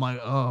 I'm like,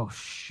 oh,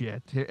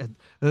 shit.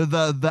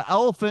 The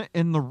elephant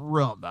in the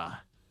room.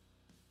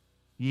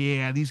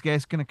 Yeah, these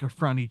guys going to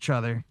confront each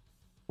other.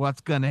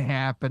 What's going to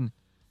happen?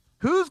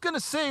 Who's going to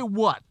say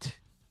what?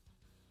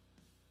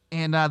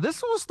 And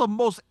this was the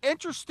most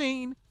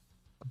interesting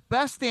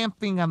Best damn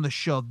thing on the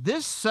show.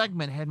 This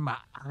segment had my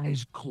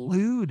eyes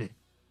glued.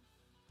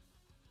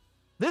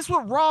 This is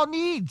what Raw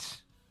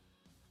needs.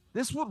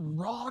 This is what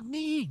Raw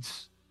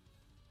needs.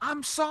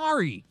 I'm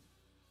sorry.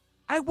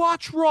 I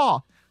watch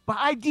Raw, but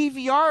I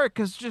DVR it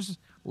because just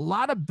a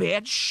lot of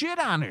bad shit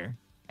on there.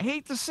 I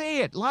hate to say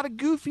it. A lot of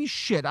goofy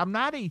shit. I'm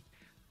not a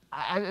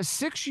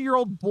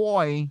 6-year-old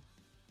boy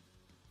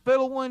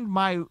fiddling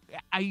I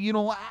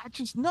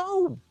just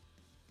know.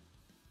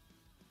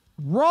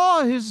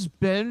 Raw has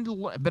been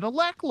a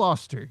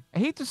lackluster. I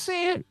hate to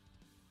say it.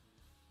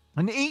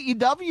 And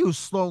AEW is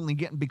slowly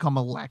become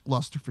a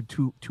lackluster for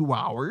two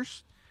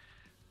hours.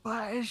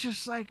 But it's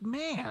just like,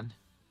 man.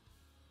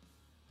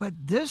 But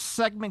this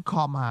segment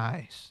caught my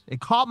eyes. It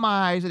caught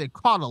my eyes, and it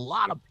caught a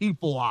lot of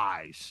people's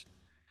eyes.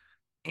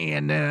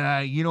 And,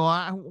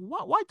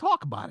 why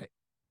talk about it?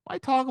 Why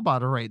talk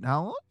about it right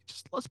now?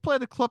 Let's play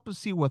the clip and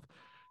see what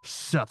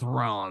Seth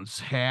Rollins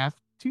have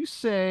to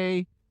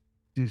say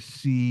to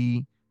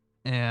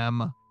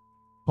CM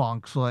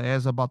Punk. So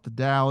as about to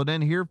dial it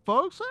in here,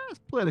 folks, let's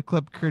play the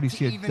clip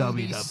courtesy of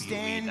WWE.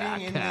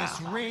 Standing in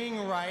this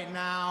ring right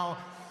now,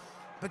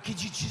 but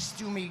could you just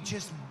do me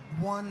just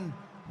one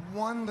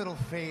little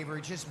favor,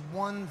 just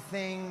one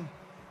thing,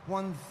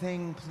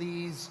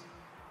 please?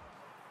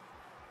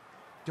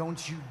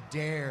 Don't you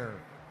dare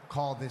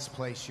call this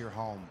place your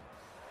home.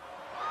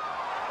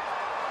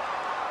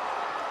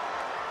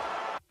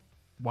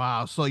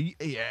 Wow. So,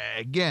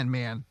 again,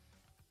 man,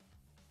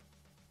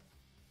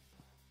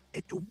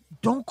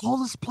 don't call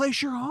this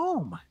place your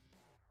home.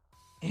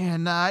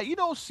 And,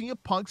 CM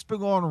Punk's been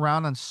going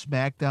around on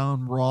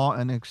SmackDown, Raw,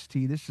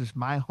 NXT. This is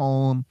my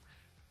home.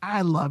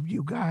 I love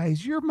you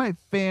guys. You're my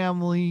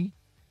family.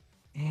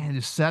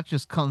 And Seth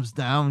just comes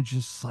down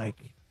just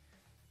like,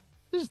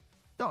 just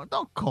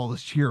don't call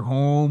this your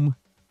home.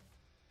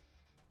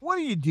 What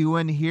are you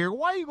doing here?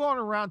 Why are you going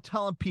around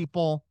telling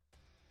people?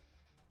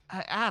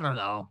 I don't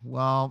know.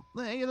 Well,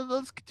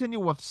 let's continue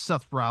what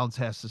Seth Rollins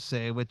has to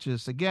say, which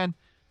is, again,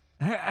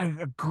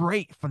 a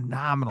great,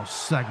 phenomenal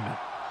segment.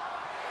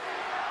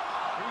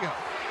 Here we go.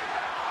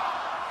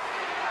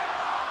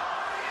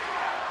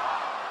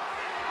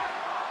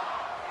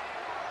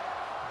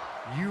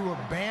 You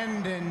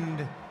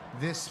abandoned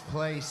this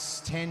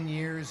place 10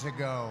 years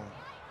ago.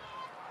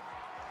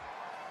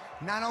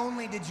 Not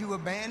only did you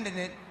abandon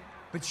it,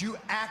 but you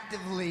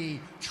actively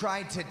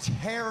tried to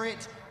tear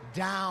it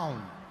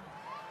down.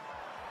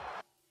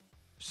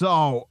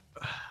 So,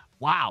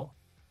 wow.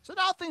 So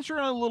now things are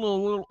a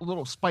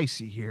little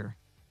spicy here.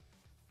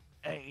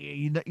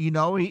 He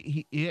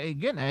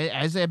again,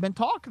 as I've been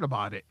talking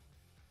about it,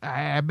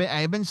 I've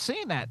been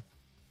saying that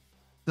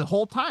the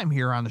whole time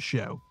here on the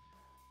show.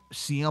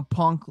 CM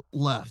Punk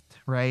left,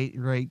 right,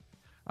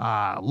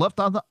 left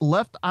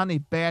on a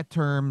bad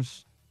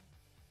terms.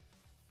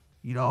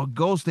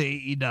 Goes to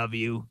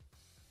AEW,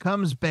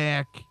 comes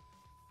back,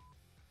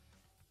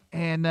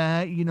 and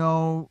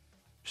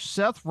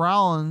Seth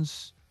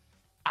Rollins,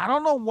 I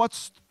don't know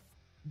what's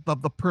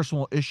the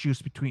personal issues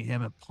between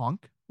him and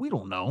Punk. We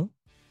don't know.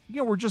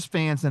 We're just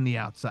fans on the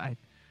outside.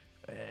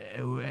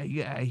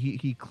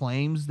 He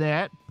claims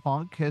that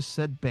Punk has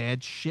said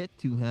bad shit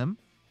to him.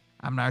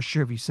 I'm not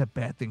sure if he said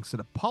bad things to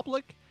the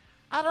public.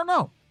 I don't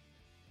know.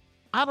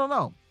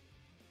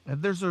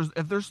 If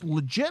there's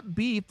legit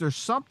beef, there's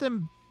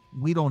something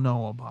we don't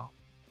know about.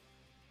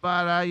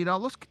 But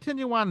let's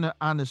continue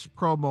on this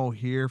promo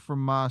here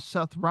from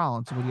Seth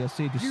Rollins. What do you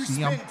say to CM Punk? You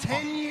spent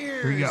 10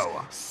 years Here you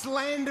go.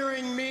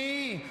 slandering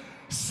me,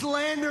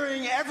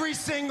 slandering every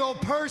single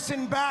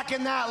person back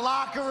in that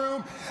locker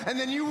room, and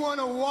then you want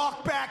to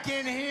walk back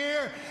in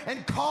here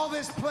and call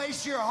this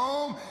place your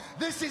home?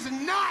 This is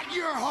not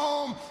your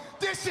home.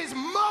 This is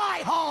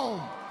my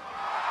home.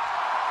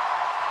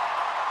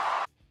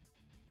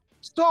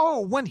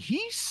 So when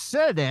he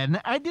said that,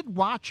 and I did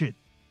watch it.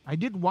 I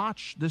did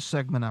watch this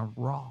segment on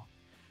Raw.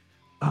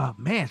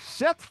 Man,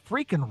 Seth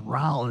freaking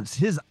Rollins,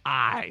 his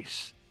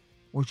eyes,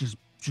 which is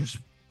just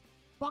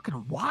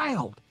fucking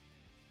wild.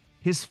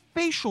 His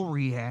facial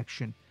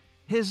reaction,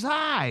 his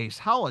eyes,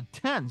 how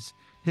intense,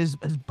 his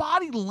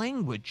body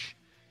language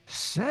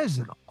says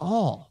it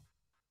all.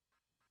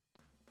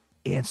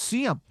 And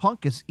CM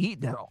Punk is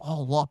eating it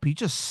all up. He's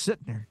just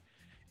sitting there.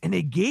 And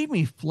it gave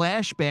me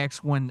flashbacks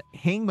when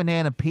Hangman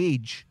Adam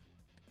Page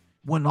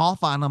went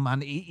off on him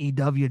on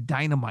AEW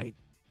Dynamite.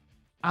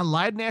 On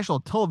live national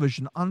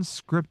television,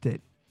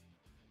 unscripted.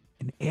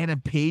 And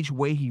Adam Page,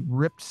 way he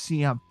ripped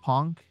CM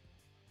Punk.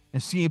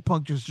 And CM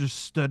Punk just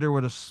stood there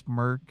with a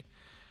smirk.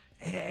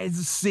 It's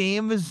the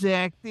same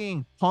exact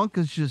thing. Punk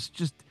is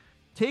just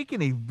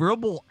taking a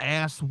verbal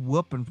ass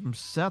whooping from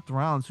Seth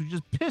Rollins, who's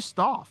just pissed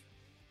off.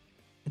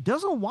 It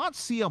doesn't want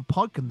CM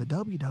Punk in the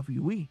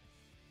WWE.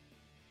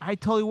 I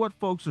tell you what,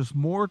 folks, there's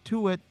more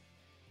to it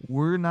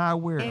we're not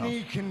aware of.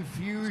 Any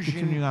confusion?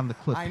 Continuing on the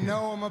clip I here.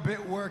 know I'm a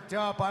bit worked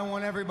up. I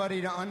want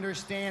everybody to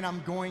understand.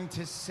 I'm going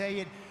to say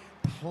it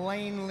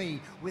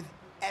plainly with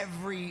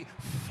every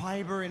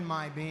fiber in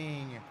my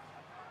being.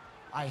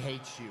 I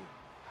hate you.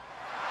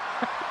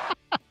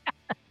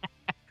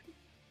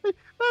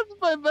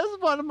 That's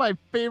one of my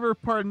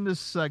favorite part in this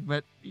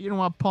segment. You know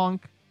what,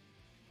 Punk?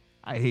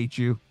 I hate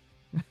you.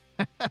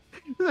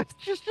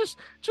 just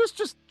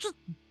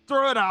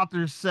throw it out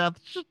there, Seth.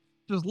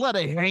 Just let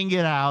it hang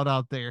it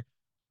out there.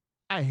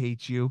 I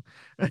hate you.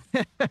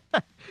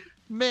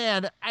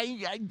 Man,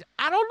 I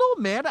don't know,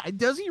 man.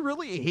 Does he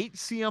really hate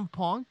CM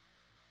Punk?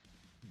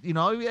 You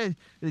know,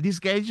 these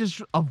guys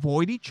just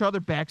avoid each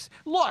other backs.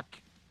 Look,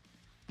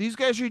 these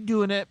guys are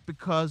doing it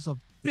because of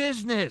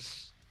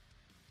business.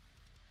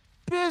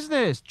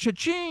 Business,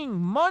 cha-ching,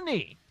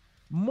 money.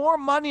 More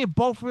money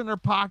both in their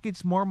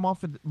pockets, more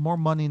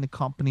money in the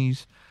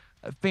companies.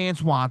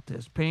 Fans want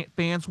this.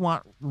 Fans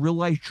want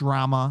real-life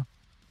drama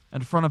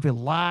in front of a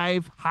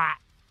live, hot,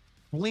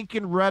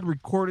 blinking red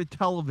recorded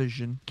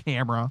television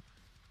camera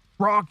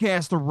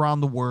broadcast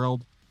around the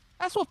world.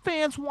 That's what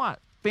fans want.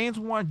 Fans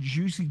want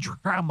juicy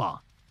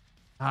drama.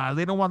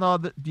 They don't want all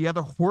the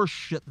other horse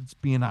shit that's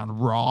being on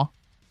Raw.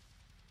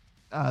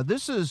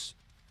 This is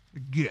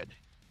good.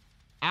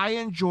 I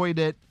enjoyed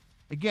it.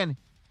 Again,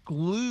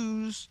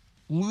 I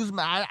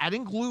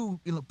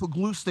didn't put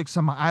glue sticks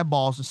on my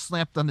eyeballs and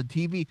slapped on the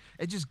TV.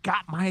 It just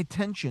got my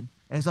attention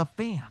as a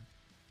fan.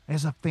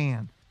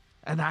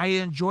 And I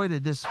enjoyed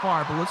it this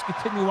far. But let's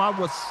continue on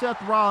what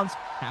Seth Rollins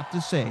have to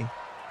say.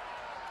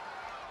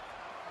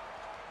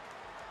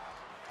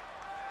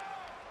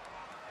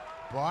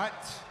 But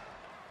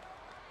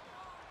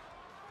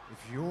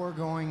if you're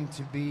going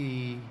to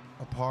be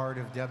a part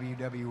of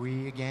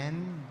WWE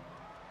again,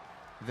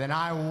 then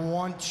I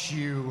want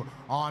you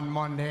on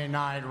Monday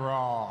Night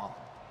Raw.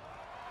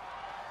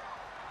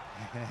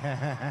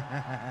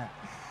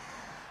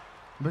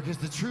 Because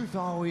the truth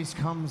always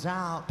comes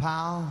out,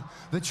 pal.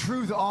 The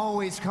truth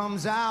always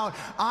comes out.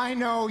 I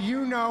know,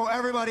 you know,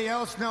 everybody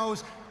else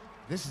knows.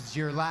 This is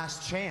your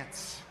last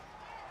chance.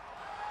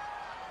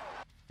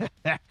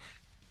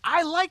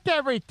 I like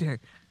that right there.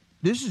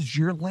 This is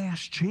your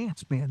last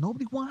chance, man.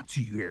 Nobody wants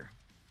you here.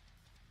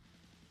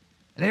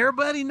 And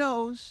everybody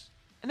knows.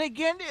 And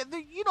again,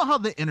 you know how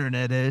the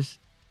internet is.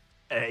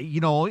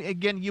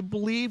 Again, you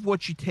believe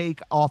what you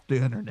take off the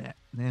internet.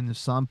 And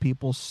some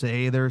people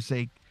say there's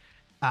a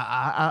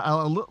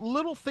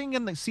little thing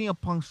in the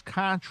CM Punk's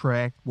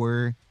contract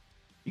where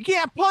you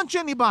can't punch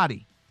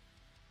anybody.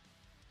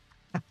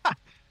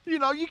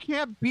 You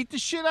can't beat the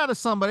shit out of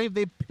somebody if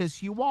they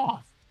piss you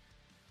off.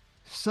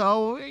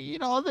 So,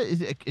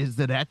 is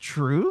that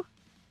true?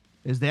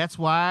 That's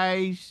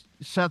why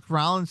Seth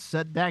Rollins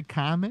said that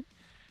comment?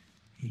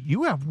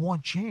 You have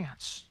one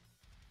chance.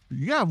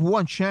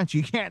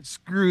 You can't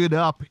screw it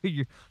up.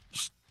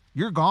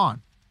 You're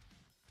gone.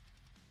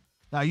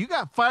 Now, you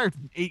got fired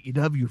from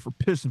AEW for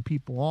pissing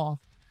people off.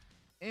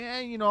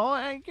 And,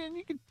 again,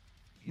 you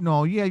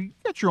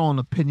got your own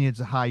opinions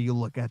of how you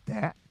look at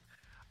that.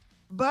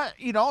 But,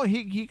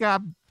 he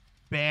got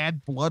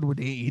bad blood with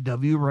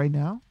AEW right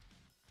now.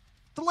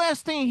 The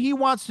last thing he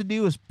wants to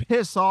do is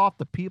piss off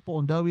the people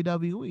in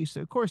WWE.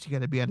 So, of course, you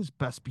got to be on his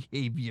best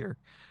behavior.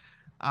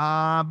 But,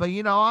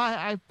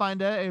 I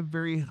find that a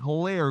very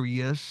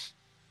hilarious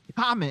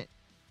comment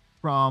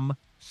from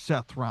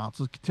Seth Rollins.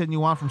 Let's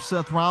continue on from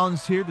Seth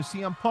Rollins here to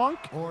CM Punk.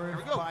 Or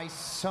if by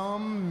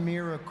some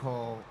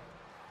miracle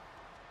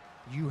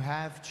you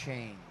have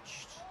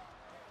changed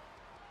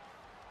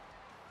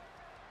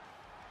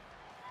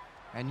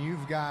and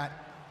you've got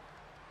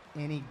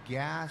any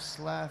gas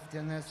left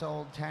in this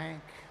old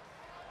tank,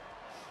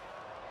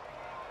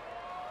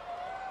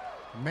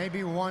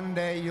 maybe one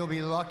day you'll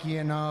be lucky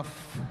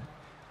enough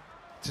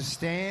to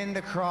stand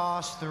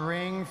across the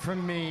ring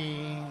from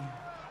me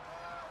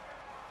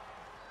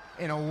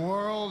in a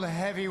World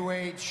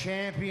Heavyweight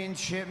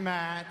Championship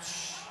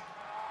match.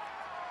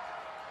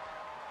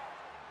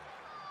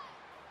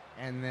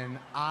 And then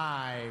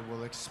I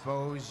will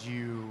expose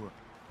you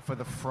for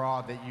the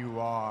fraud that you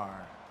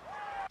are.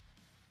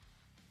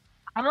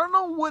 I don't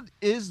know what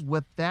is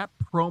with that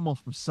promo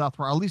from Seth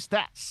Rollins, at least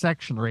that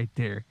section right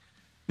there.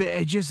 But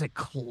it's just a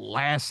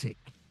classic,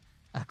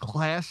 I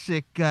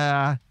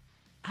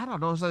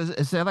don't know,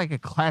 is that like a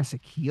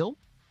classic heel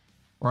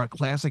or a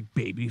classic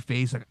baby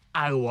face? Like,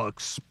 I will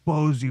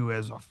expose you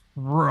as a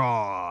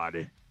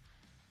fraud.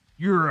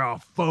 You're a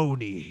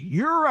phony.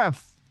 You're a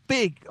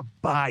fake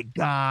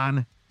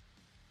bygone.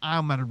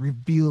 I'm going to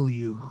reveal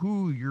you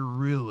who you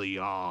really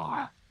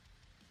are.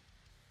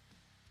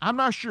 I'm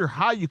not sure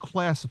how you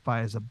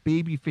classify as a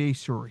baby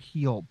face or a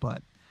heel,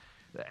 but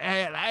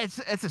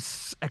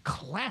it's a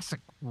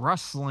classic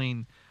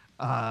wrestling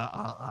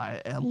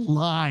a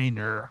line,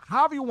 or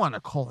however you want to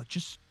call it.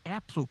 Just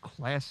absolute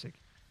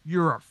classic.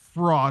 You're a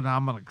fraud.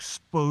 I'm going to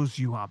expose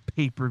you on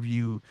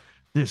pay-per-view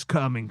this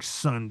coming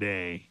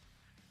Sunday.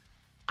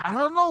 I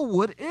don't know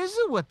what is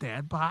it with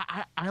that, but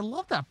I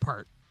love that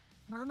part.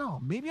 I don't know.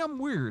 Maybe I'm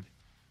weird.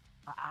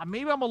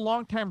 Maybe I'm a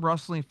longtime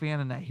wrestling fan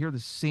and I hear the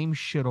same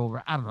shit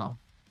over. I don't know.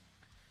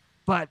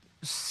 But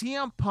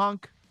CM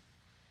Punk,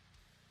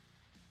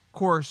 of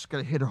course, got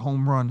to hit a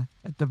home run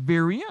at the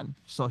very end.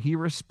 So he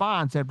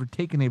responds after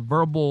taking a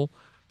verbal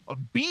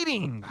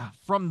beating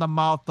from the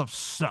mouth of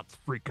Seth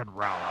freaking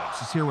Rollins.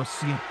 Let's hear what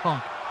CM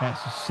Punk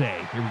has to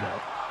say. Here we go.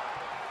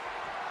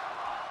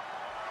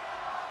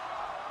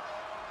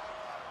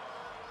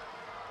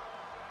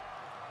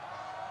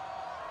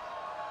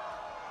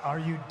 Are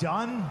you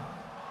done?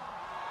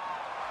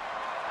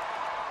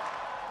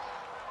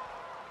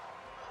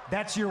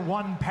 That's your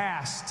one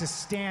pass to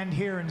stand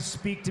here and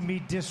speak to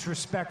me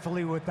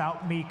disrespectfully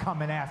without me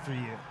coming after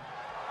you.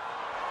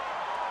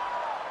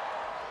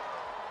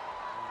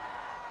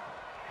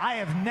 I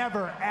have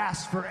never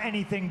asked for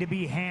anything to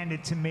be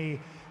handed to me,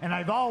 and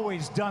I've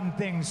always done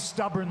things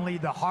stubbornly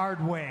the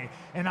hard way,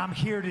 and I'm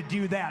here to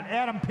do that.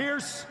 Adam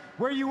Pearce,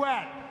 where you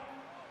at?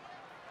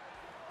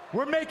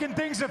 We're making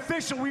things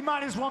official. We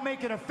might as well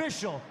make it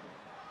official.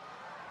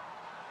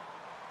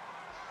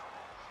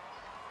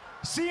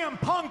 CM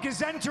Punk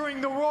is entering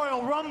the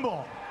Royal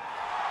Rumble.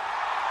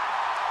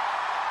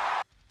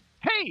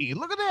 Hey,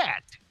 look at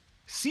that.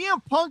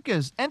 CM Punk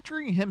is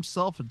entering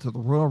himself into the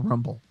Royal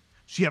Rumble.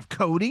 So you have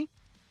Cody,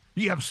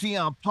 you have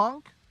CM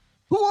Punk.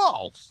 Who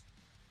else?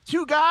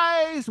 Two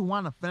guys who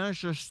want to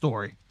finish their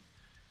story.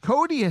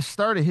 Cody has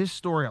started his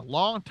story a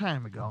long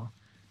time ago.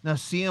 Now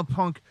CM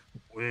Punk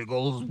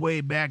wiggles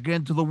way back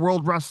into the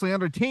World Wrestling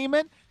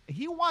Entertainment.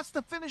 He wants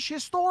to finish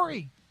his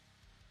story.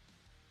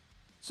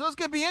 So it's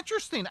going to be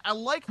interesting. I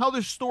like how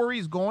this story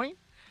is going.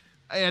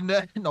 And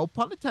no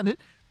pun intended.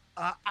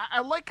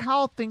 I like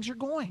how things are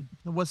going.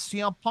 With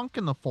CM Punk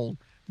in the fold.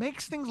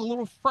 Makes things a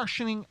little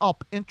freshening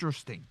up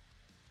interesting.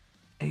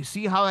 And you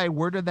see how I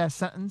worded that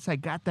sentence? I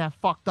got that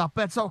fucked up.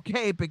 That's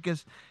okay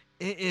because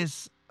it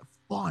is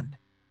fun.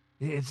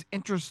 It's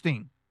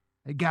interesting.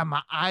 I got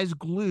my eyes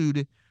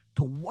glued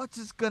to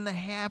what's going to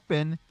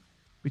happen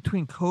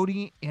between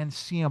Cody and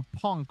CM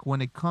Punk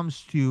when it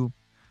comes to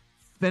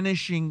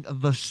finishing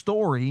the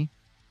story.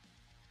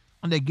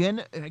 And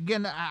again,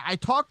 I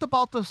talked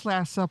about this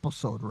last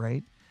episode,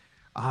 right?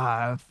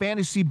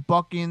 Fantasy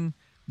bucking,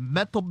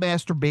 mental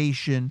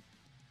masturbation.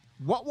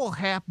 What will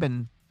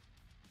happen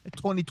at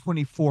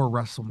 2024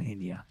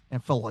 WrestleMania in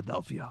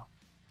Philadelphia?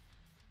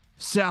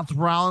 Seth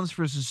Rollins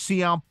versus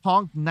CM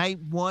Punk, night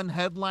one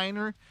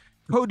headliner.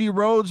 Cody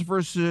Rhodes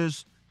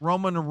versus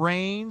Roman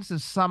Reigns,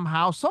 and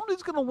somehow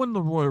somebody's going to win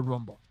the Royal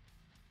Rumble.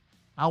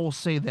 I will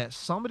say that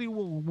somebody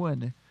will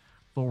win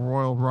the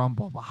Royal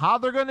Rumble, but how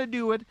they're going to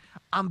do it,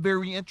 I'm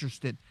very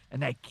interested,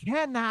 and I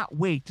cannot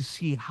wait to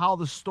see how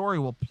the story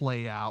will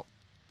play out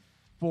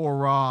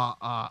for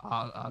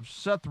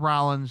Seth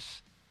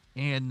Rollins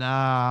and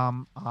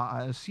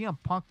CM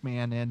Punk,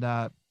 man,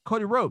 and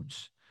Cody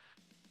Rhodes.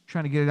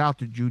 Trying to get it out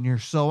to Junior.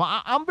 So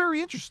I'm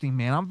very interesting,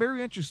 man. I'm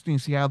very interested to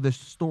see how this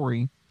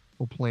story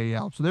will play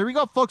out. So there we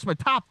go, folks. My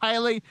top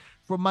highlight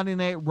for Monday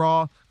Night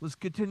Raw. Let's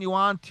continue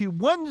on to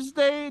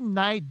Wednesday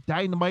Night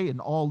Dynamite and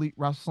All Elite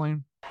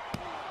Wrestling.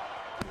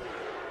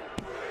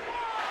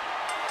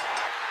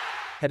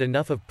 Had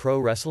enough of pro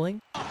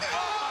wrestling?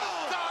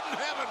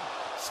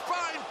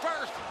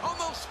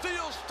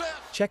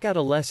 Check out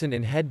A Lesson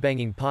in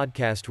Headbanging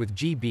podcast with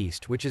G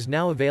Beast, which is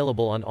now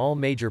available on all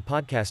major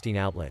podcasting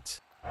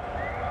outlets.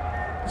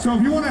 So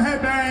if you want to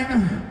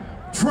headbang,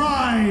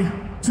 try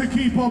to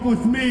keep up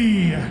with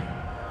me.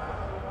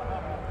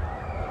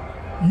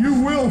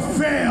 You will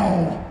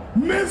fail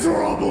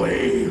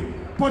miserably,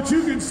 but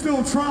you can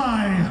still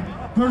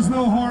try. There's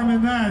no harm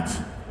in that.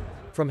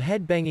 From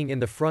headbanging in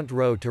the front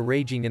row to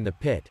raging in the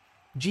pit,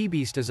 G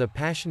Beast is a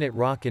passionate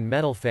rock and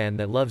metal fan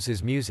that loves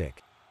his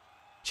music.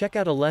 Check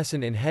out A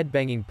Lesson in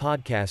Headbanging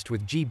podcast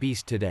with G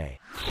Beast today.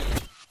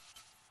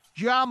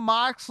 Jon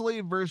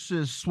Moxley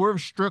versus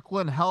Swerve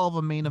Strickland, hell of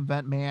a main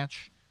event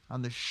match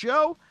on the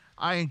show.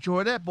 I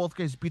enjoyed it. Both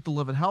guys beat the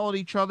living hell out of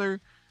each other.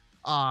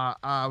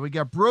 We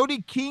got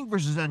Brody King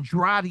versus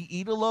Andrade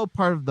Idolo,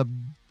 part of the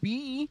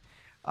B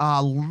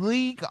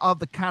League of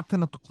the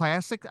Continental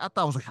Classic. I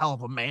thought it was a hell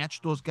of a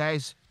match. Those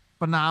guys,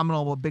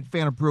 phenomenal. I'm a big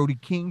fan of Brody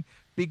King.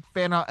 Big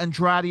fan of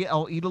Andrade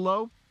El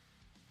Idolo.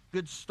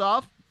 Good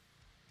stuff.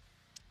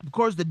 Of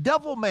course, the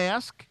Devil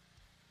Mask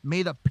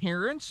made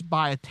appearance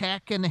by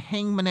attacking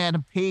Hangman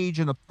Adam Page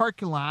in the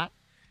parking lot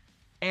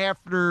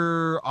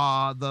after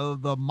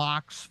the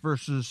Mox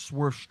versus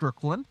Swerve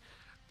Strickland.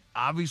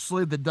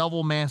 Obviously, the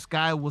Devil Mask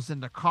guy was in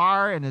the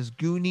car, and his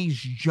goonies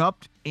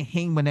jumped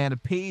Hangman Adam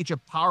Page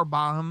and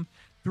powerbombed him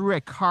through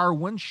a car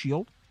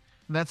windshield.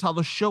 And that's how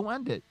the show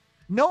ended.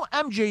 No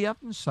MJF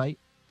in sight.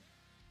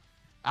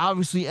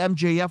 Obviously,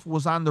 MJF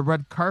was on the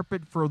red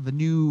carpet for the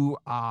new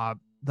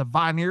the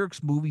Von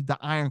Erichs movie, The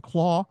Iron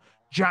Claw.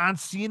 John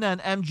Cena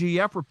and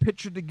MJF were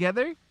pictured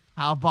together.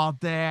 How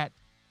about that?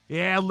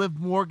 Yeah, Liv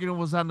Morgan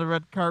was on the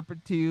red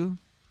carpet too.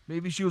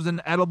 Maybe she was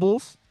in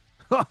edibles.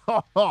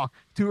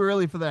 Too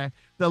early for that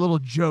little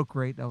joke,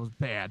 right? That was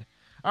bad.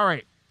 All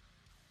right.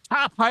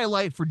 Top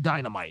highlight for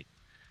Dynamite.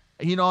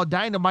 You know,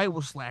 Dynamite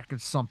was lacking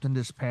something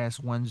this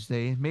past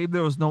Wednesday. Maybe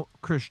there was no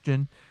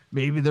Christian.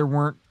 Maybe there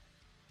weren't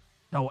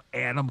no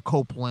Adam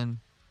Copeland.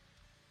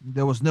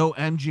 There was no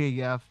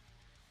MJF.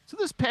 So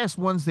this past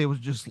Wednesday was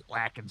just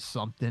lacking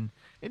something.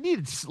 It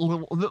needed a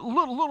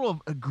little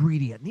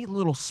ingredient, needed a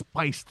little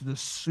spice to the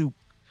soup.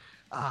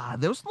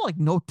 There was like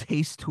no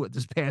taste to it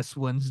this past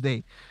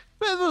Wednesday.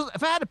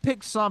 If I had to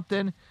pick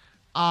something,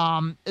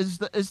 is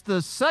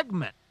the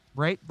segment,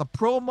 right? The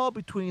promo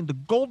between the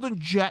Golden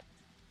Jet,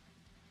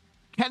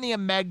 Kenny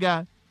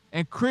Omega,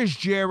 and Chris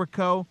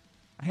Jericho.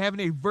 having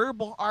a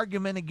verbal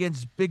argument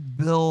against Big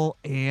Bill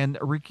and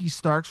Ricky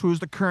Starks, who is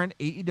the current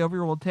AEW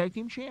World Tag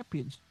Team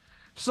Champions.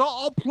 So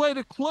I'll play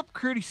the clip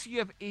courtesy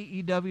of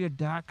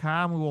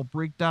AEW.com. We will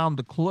break down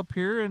the clip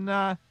here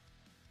and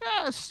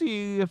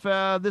see if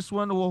this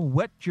one will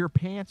wet your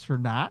pants or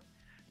not.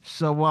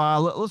 So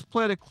let's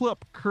play the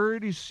clip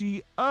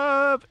courtesy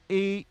of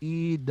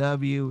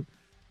AEW.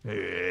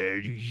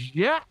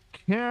 Yeah,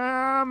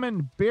 come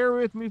and bear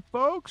with me,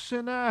 folks.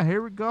 And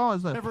here we go.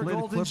 As I Never play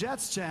Golden the clip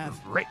Jets, Chad.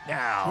 right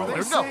now. Were they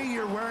There we go. saying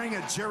you're wearing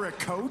a Jarrett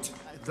coat?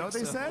 Is that what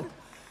they said?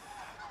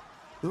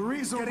 The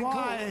reason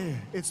why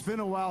it's been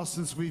a while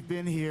since we've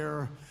been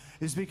here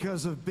is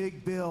because of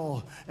Big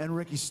Bill and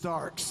Ricky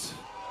Starks.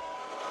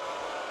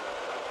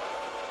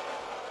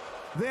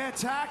 They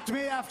attacked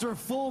me after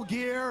Full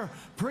Gear,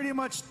 pretty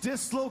much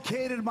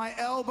dislocated my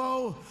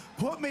elbow,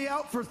 put me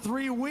out for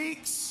 3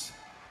 weeks.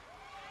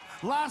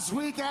 Last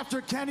week, after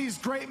Kenny's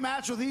great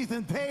match with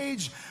Ethan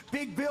Page,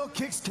 Big Bill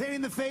kicks Kenny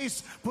in the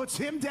face, puts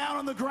him down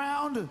on the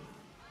ground.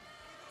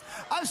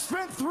 I've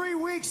spent 3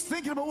 weeks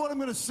thinking about what I'm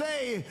gonna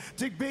say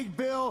to Big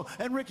Bill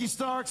and Ricky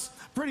Starks.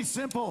 Pretty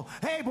simple.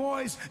 Hey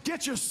boys,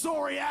 get your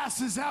sorry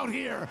asses out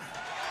here.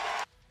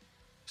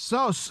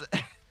 So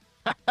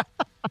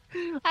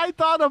I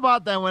thought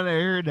about that when I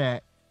heard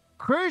that.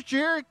 Chris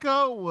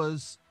Jericho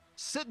was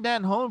sitting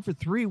at home for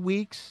 3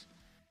 weeks,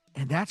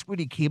 and that's what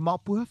he came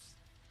up with.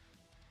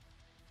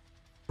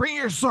 Bring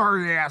your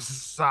sorry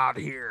asses out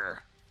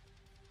here.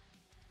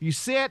 You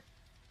sat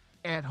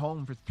at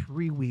home for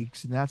 3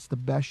 weeks, and that's the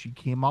best you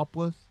came up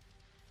with?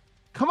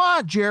 Come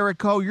on,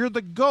 Jericho. You're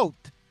the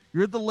GOAT.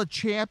 You're the Le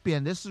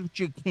Champion. This is what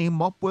you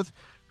came up with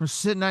for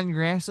sitting on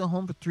your ass at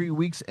home for 3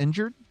 weeks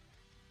injured?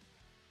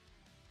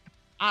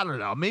 I don't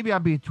know. Maybe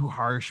I'm being too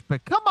harsh,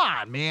 but come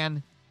on,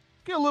 man.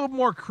 Get a little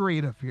more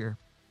creative here.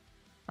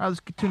 All right, let's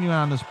continue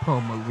on this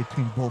promo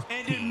between both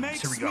And teams. it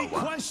makes Here we me go.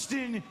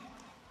 question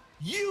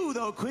you,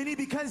 though, Queenie,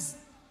 because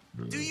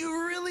do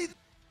you really...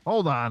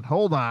 Hold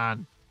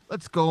on.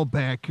 Let's go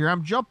back here.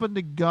 I'm jumping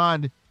the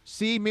gun.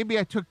 See, maybe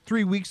I took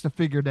 3 weeks to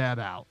figure that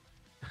out.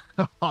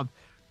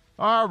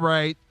 All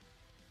right.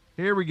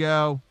 Here we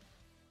go.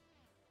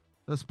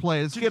 Let's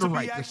play. Let's get it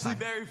right this time.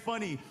 Very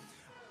funny.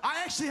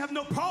 I actually have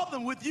no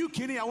problem with you,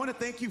 Kenny. I want to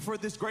thank you for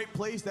this great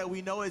place that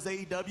we know as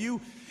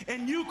AEW.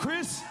 And you,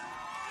 Chris,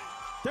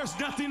 there's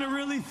nothing to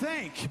really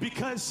thank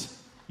because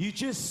you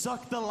just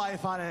suck the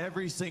life out of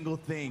every single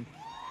thing.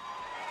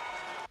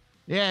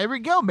 Yeah, here we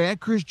go, man.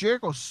 Chris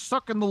Jericho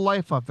sucking the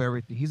life off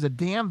everything. He's a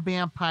damn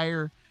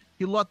vampire.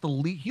 He loved the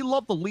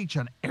leech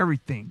on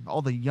everything.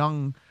 All the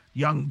young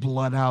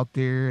blood out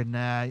there, and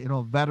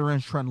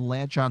veterans trying to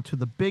latch on to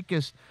the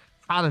biggest,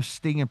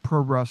 hottest thing in pro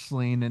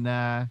wrestling.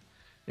 And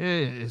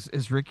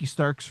is Ricky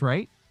Starks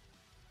right?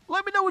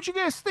 Let me know what you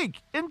guys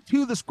think.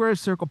 Into the Square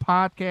Circle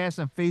Podcast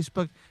on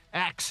Facebook,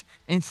 X,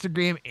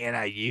 Instagram, and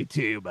on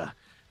YouTube.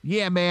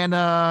 Yeah, man.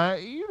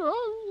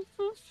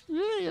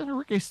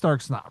 Ricky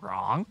Starks not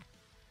wrong.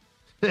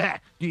 Do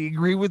you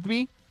agree with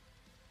me?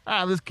 All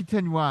right, let's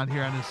continue on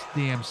here on this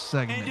damn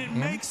segment. And it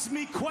makes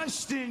me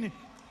question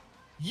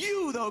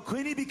you, though,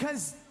 Queenie,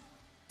 because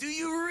do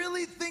you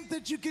really think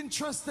that you can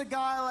trust a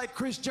guy like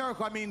Chris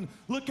Jericho? I mean,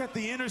 look at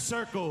the Inner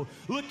Circle.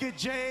 Look at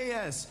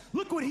JAS.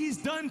 Look what he's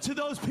done to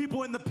those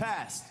people in the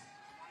past.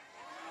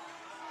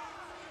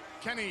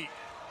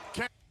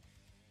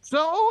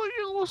 So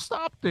we'll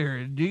stop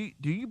there. Do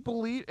you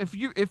believe if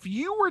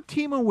you were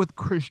teaming with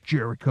Chris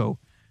Jericho,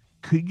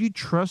 could you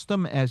trust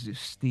him as a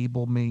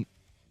stablemate?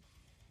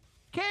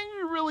 Can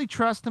you really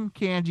trust him?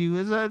 Can you?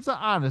 It's an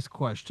honest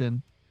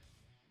question.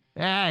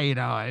 Fuck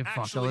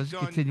it. Let's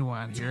continue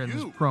on here in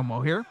this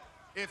promo here.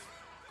 If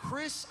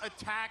Chris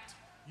attacked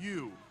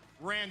you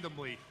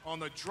randomly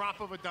on the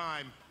drop of a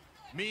dime,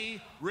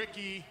 me,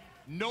 Ricky,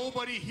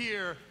 nobody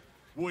here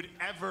would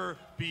ever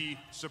be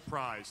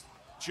surprised.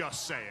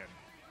 Just saying.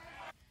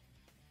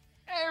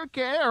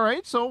 Okay, all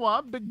right.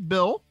 So Big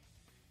Bill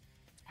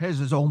has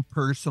his own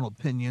personal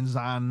opinions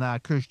on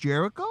Chris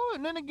Jericho.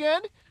 And then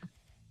again,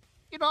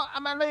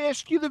 I'm going to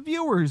ask you, the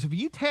viewers, if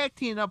you tag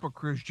team up with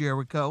Chris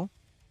Jericho,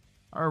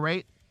 all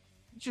right,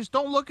 just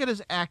don't look at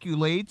his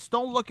accolades.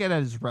 Don't look at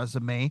his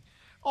resume.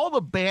 All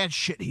the bad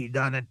shit he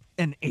done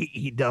in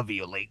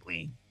AEW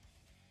lately.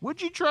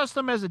 Would you trust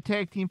him as a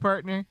tag team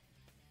partner?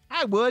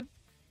 I would.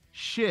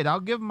 Shit, I'll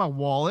give him my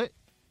wallet.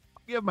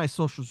 I'll give him my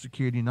social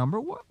security number.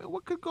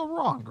 What could go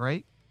wrong,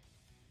 right?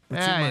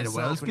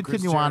 Anyway, let's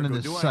continue on in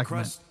this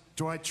segment.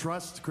 Do I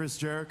trust Chris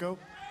Jericho?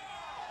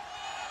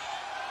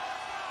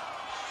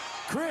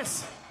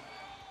 Chris,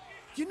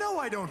 you know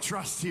I don't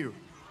trust you.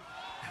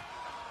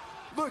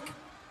 Look,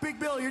 Big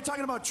Bill, you're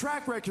talking about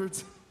track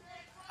records.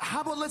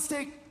 How about let's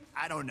take,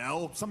 I don't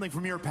know, something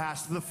from your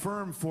past, The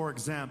Firm, for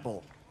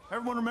example.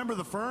 Everyone remember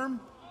The Firm?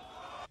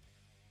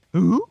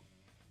 Who?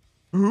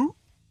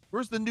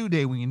 Where's the New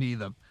Day when you need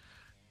them?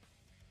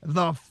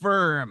 The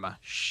Firm.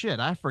 Shit,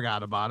 I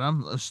forgot about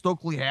him.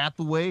 Stokely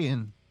Hathaway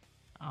and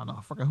I don't know.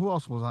 I forgot who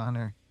else was on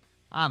there.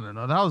 I don't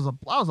know. That was a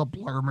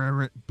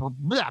blur.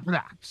 Blah,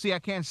 blah. See, I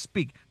can't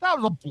speak. That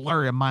was a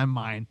blur in my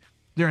mind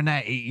during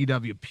that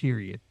AEW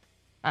period.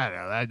 I don't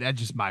know. That's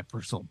just my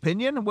personal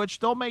opinion, which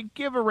don't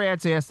give a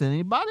rat's ass to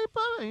anybody,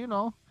 but,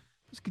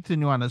 let's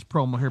continue on this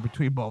promo here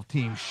between both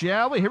teams,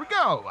 shall we? Here we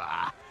go.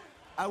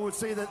 I would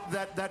say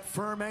that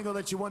firm angle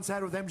that you once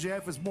had with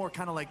MJF is more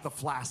kind of like the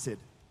flaccid.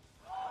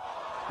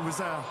 It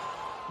was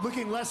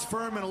looking less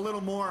firm and a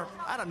little more,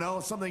 I don't know,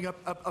 something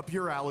up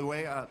your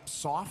alleyway,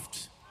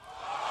 soft.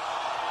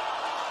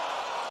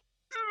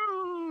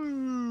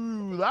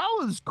 Ooh, that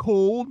was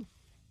cold.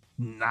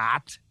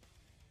 Not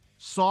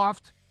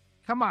soft.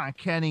 Come on,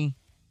 Kenny.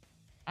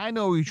 I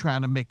know you're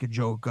trying to make a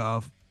joke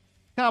of.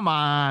 Come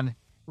on.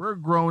 We're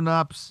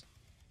grown-ups.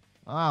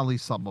 At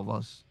least some of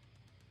us.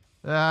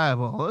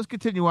 Well, let's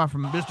continue on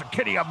from Mr.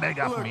 Kenny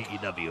Omega from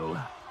AEW.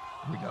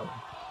 Here we go.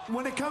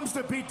 When it comes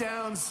to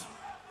beatdowns,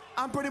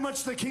 I'm pretty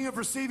much the king of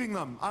receiving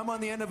them. I'm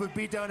on the end of a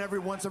beatdown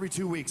every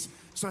 2 weeks.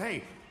 So,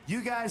 hey,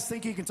 you guys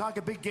think you can talk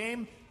a big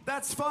game?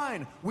 That's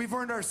fine. We've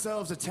earned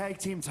ourselves a tag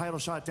team title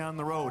shot down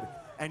the road.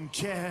 And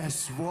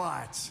guess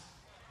what?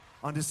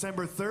 On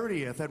December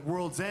 30th at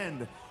World's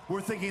End,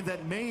 we're thinking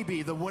that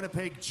maybe the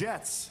Winnipeg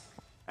Jets,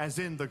 as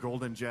in the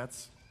Golden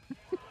Jets,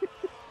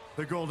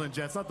 the Golden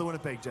Jets, not the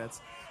Winnipeg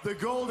Jets, the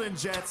Golden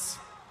Jets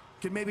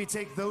can maybe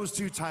take those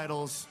two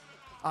titles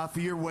off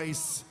of your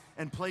waists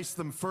and place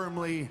them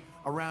firmly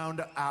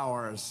around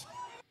ours.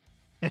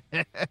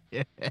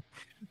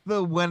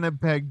 The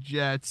Winnipeg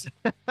Jets.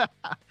 I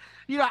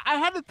thought I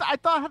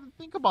had to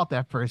think about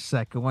that for a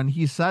second when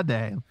he said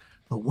that.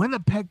 The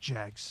Winnipeg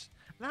Jets.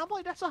 And I'm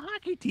like, that's a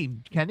hockey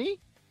team, Kenny.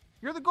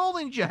 You're the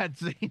Golden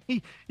Jets.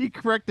 he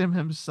corrected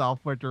himself,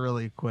 but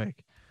really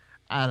quick.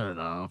 I don't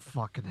know.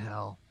 Fucking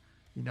hell.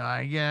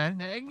 Again,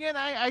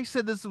 I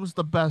said this was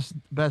the best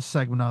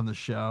segment on the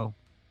show.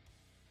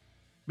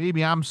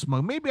 Maybe I'm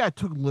smoking. Maybe I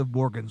took Liv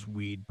Morgan's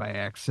weed by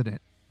accident.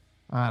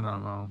 I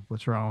don't know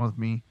what's wrong with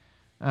me.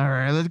 All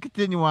right, let's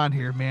continue on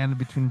here, man,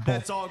 between both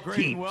That's all great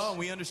teams. and well, and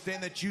we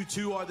understand that you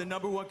two are the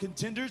 #1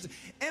 contenders,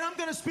 and I'm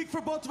going to speak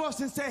for both of us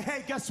and say,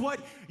 hey, guess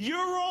what? You're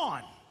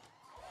on.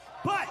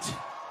 But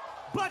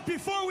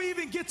before we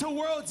even get to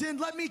World's End,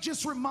 let me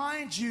just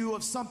remind you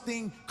of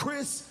something,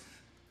 Chris.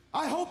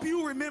 I hope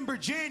you remember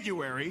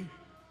January,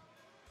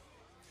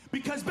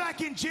 because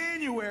back in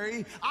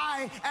January,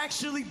 I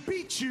actually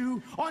beat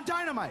you on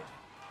Dynamite.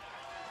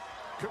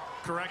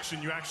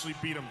 Correction, you actually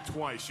beat him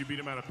twice. You beat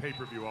him at a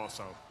pay-per-view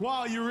also.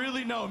 Wow, you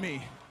really know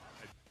me.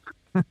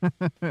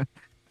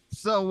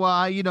 So,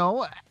 I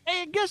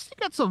guess you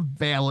got some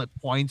valid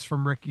points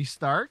from Ricky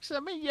Starks.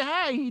 I mean,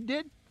 yeah, he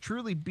did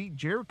truly beat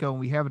Jericho, and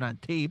we have it on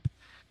tape.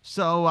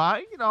 So,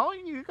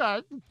 you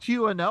got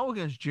 2-0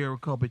 against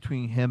Jericho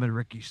between him and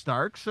Ricky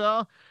Starks.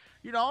 So,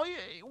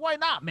 why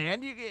not,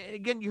 man?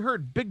 You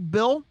heard Big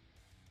Bill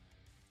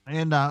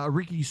and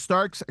Ricky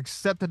Starks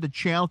accepted the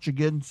challenge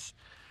against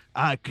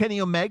Kenny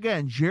Omega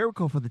and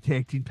Jericho for the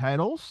tag team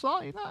titles.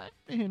 So,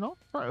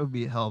 probably would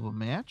be a hell of a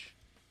match.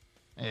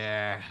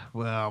 Yeah,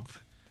 well,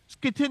 let's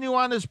continue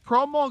on this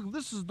promo.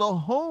 This is the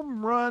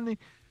home run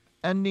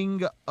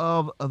ending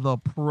of the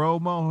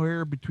promo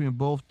here between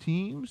both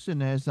teams.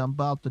 And as I'm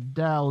about to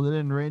dial it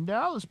in right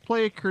now, let's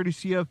play it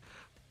courtesy of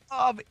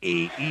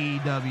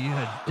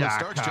AEW.com.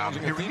 Starks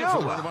challenging Here we Athena for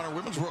the go. Ring of Honor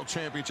Women's World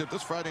Championship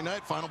this Friday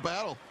night. Final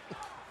battle.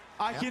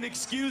 I can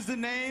excuse the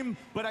name,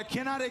 but I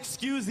cannot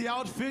excuse the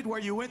outfit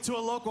where you went to a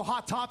local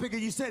Hot Topic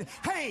and you said,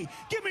 hey,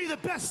 give me the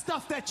best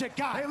stuff that you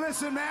got. Hey,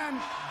 listen, man.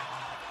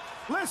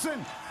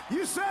 Listen,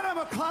 you said I'm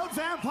a clout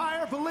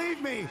vampire.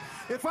 Believe me,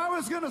 if I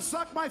was going to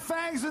suck my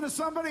fangs into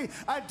somebody,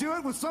 I'd do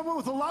it with someone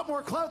with a lot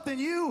more clout than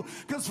you,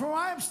 because from where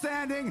I'm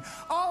standing,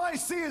 all I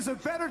see is a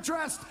better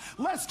dressed,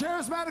 less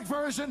charismatic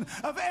version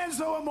of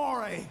Enzo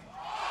Amore.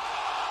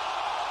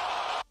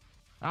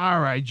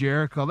 All right,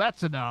 Jericho,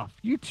 that's enough.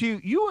 You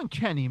and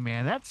Kenny,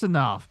 man, that's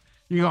enough.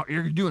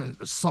 You're doing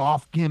a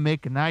soft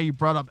gimmick, and now you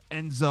brought up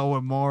Enzo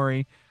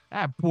Amore.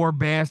 That poor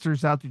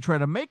bastard's out there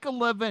trying to make a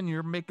living.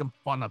 You're making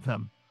fun of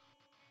him.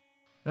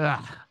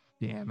 Ah,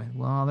 damn it.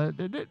 Well,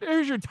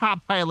 there's your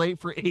top highlight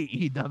for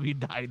AEW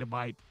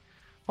Dynamite.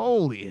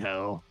 Holy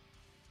hell.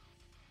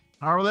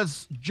 All right,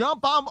 let's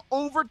jump on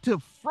over to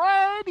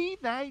Friday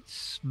Night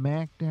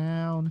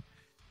SmackDown.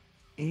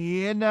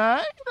 And,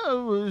 it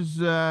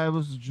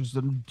was just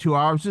 2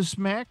 hours of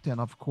SmackDown,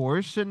 of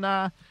course. And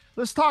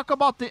let's talk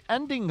about the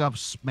ending of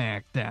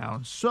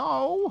SmackDown.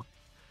 So,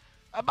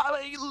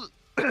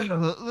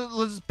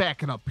 let's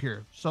back it up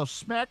here. So,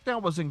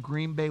 SmackDown was in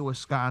Green Bay,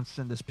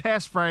 Wisconsin this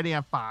past Friday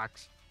on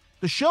Fox.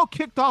 The show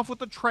kicked off with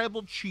the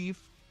Tribal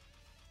Chief,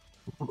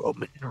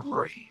 Roman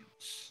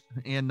Reigns.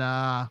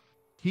 And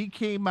he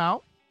came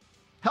out.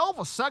 Hell of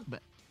a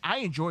segment. I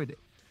enjoyed it.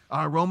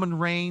 Roman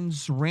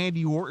Reigns,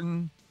 Randy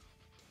Orton.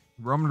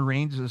 Roman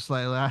Reigns is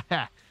like,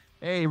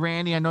 hey,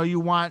 Randy, I know you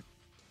want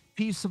a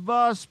piece of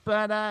us,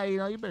 but,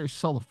 you better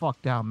sell the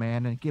fuck down,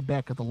 man, and get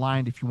back at the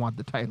line if you want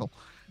the title.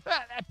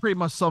 That pretty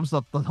much sums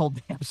up the whole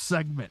damn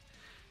segment.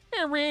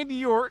 And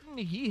Randy Orton,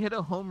 he hit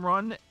a home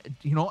run,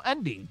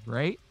 ending,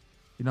 right?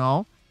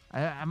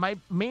 I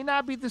may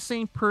not be the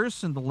same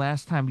person the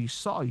last time we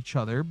saw each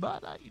other,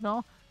 but,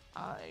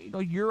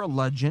 you're a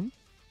legend.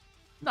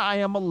 I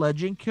am a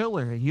legend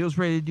killer. He was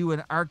ready to do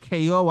an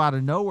RKO out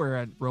of nowhere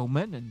at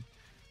Roman, and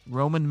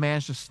Roman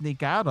managed to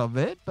sneak out of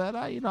it. But,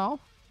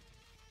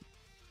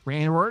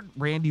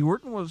 Randy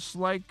Orton was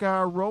like,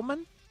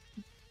 Roman,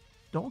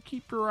 don't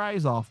keep your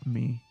eyes off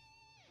me.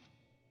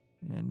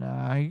 And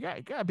you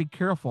got to be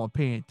careful and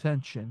paying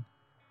attention.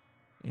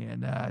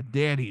 And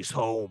Daddy's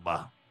home.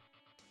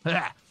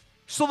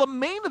 So the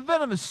main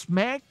event of the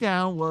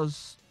SmackDown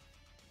was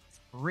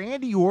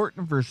Randy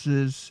Orton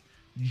versus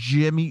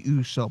Jimmy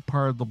Uso,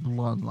 part of the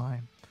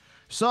Bloodline.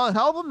 So a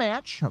hell of a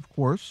match, of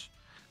course.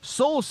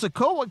 Solo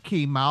Sikoa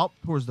came out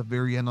towards the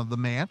very end of the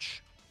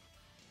match.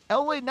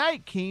 LA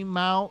Knight came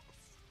out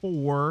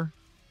for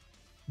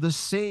the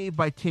save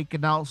by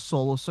taking out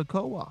Solo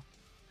Sikoa.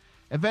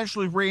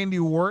 Eventually, Randy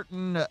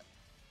Orton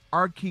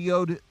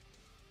RKO'd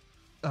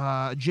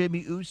Jimmy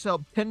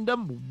Uso, pinned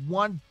him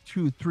 1,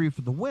 2, 3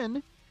 for the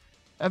win.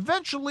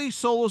 Eventually,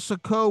 Solo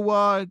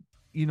Sikoa,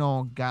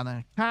 got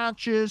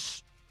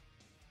unconscious,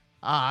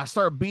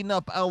 started beating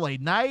up LA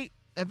Knight.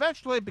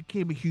 Eventually, it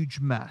became a huge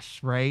mess,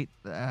 right?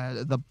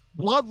 The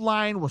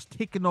Bloodline was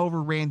taking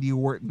over Randy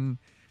Orton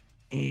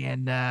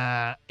and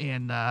LA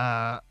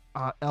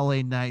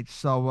Knight.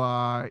 So,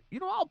 I'll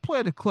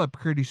play the clip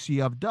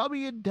courtesy of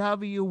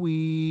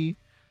WWE.com.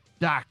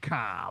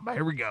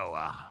 Here we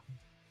go.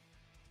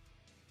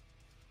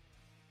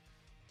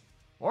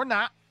 Or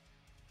not.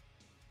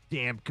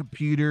 Damn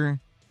computer.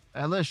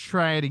 Let's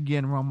try it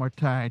again one more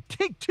time.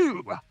 Take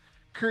 2.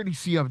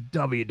 Courtesy of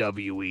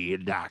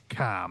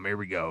WWE.com. Here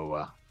we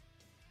go.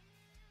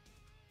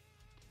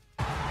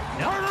 Turn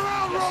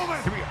around,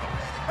 Roman. Here we go.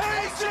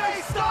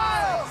 AJ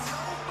Styles.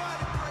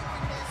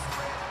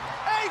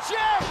 AJ,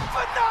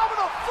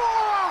 phenomenal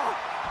forearm.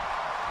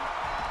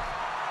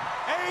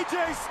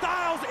 AJ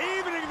Styles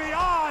evening the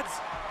odds.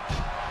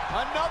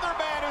 Another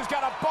man who's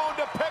got a bone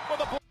to pick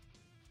with a.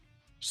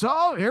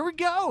 So here we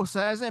go. So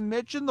as I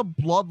mentioned, the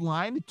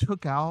Bloodline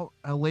took out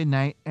LA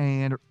Knight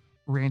and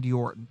Randy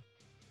Orton.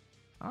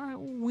 All right,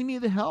 we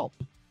need the help.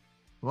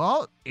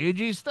 Well,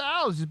 AJ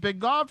Styles has been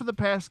gone for the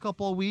past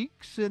couple of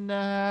weeks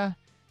and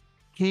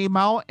came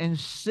out and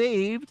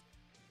saved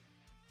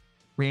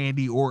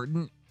Randy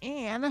Orton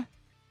and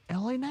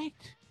LA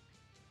Knight.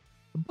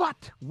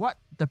 But what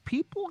the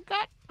people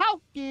got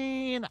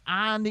talking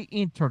on the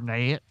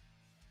internet.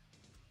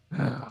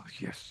 Oh,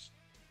 yes.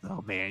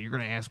 Oh, man, you're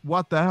going to ask,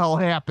 what the hell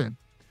happened?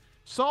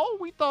 So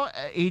we thought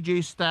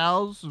AJ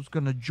Styles was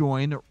going to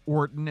join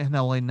Orton and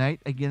LA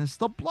Knight against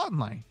the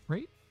Bloodline,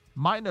 right?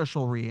 My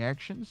initial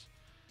reactions,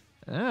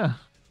 no,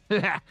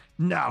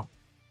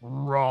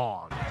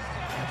 wrong.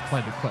 Let's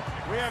play the clip.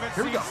 We haven't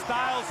seen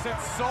Styles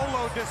since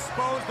Solo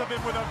disposed of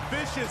him with a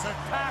vicious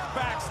attack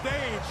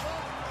backstage.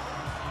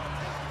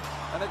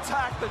 An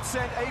attack that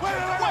sent AJ...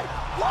 Wait,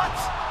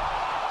 what?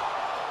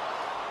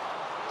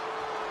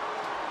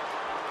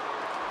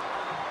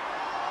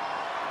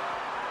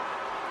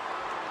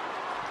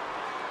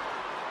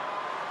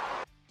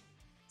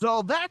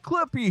 So that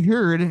clip you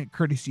heard,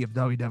 courtesy of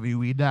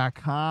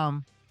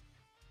WWE.com.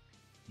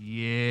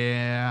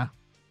 Yeah.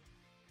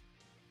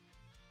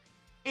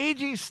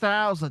 AJ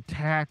Styles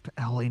attacked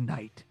LA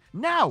Knight.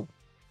 Now,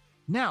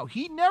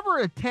 he never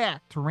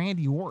attacked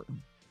Randy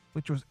Orton,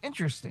 which was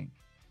interesting.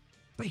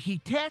 But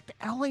he attacked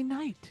LA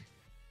Knight.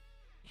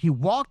 He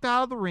walked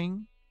out of the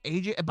ring.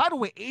 By the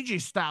way,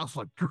 AJ Styles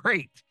looked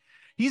great.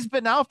 He's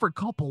been out for a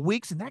couple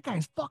weeks, and that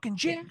guy's fucking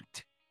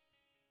jacked.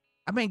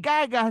 I mean,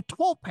 guy got a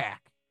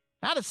 12-pack.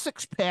 Not a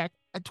 6-pack,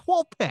 a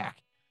 12-pack.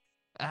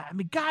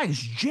 Guy's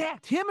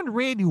jacked. Him and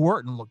Randy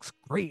Orton looks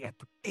great at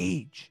the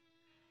age.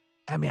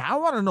 I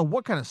want to know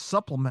what kind of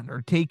supplement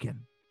they're taking.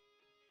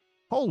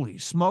 Holy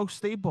smokes,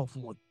 they both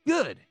look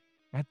good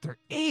at their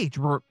age.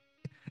 Where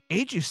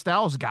AJ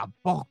Styles got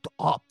bulked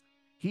up.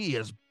 He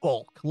is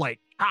bulk, like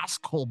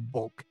Costco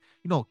bulk.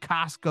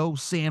 Costco,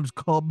 Sam's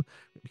Club.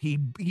 He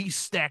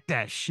stacked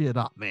that shit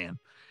up, man.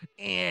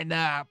 And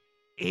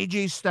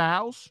AJ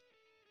Styles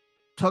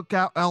took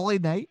out LA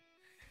Knight.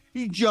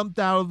 He jumped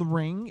out of the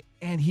ring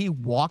and he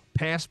walked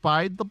past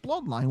by the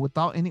Bloodline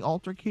without any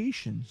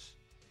altercations.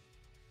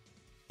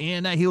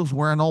 And he was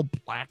wearing all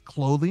black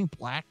clothing,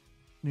 black,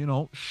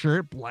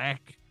 shirt,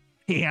 black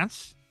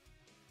pants.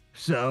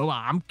 So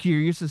I'm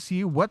curious to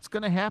see what's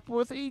going to happen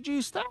with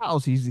AJ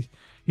Styles. Is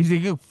he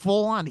going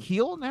full on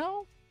heel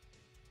now?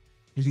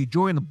 Is he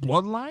joining the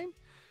Bloodline?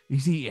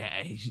 Is he?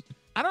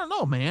 I don't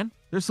know, man.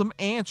 There's some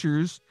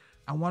answers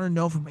I want to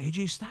know from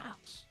AJ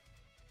Styles.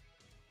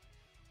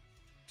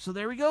 So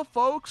there we go,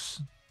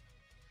 folks.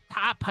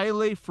 Top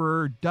highlight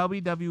for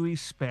WWE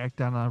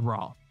SmackDown on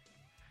Raw.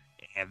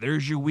 And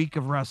there's your week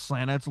of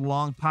wrestling. That's a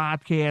long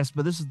podcast,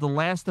 but this is the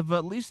last of it,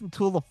 at least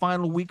until the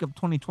final week of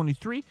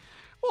 2023.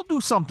 We'll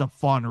do something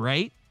fun,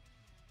 right?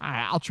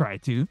 I'll try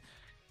to.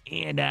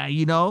 And,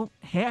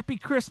 happy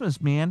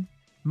Christmas, man.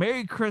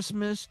 Merry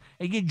Christmas.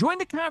 And you join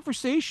the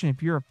conversation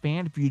if you're a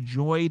fan. If you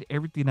enjoyed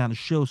everything on the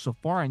show so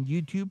far on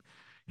YouTube,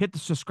 hit the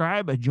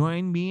subscribe and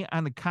join me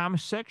on the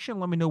comment section.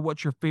 Let me know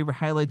what's your favorite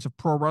highlights of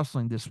pro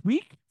wrestling this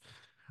week.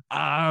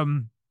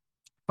 Find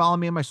follow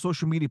me on my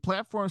social media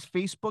platforms,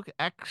 Facebook,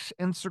 X,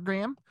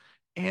 Instagram.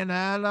 And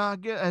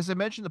as I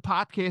mentioned, the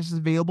podcast is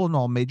available in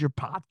all major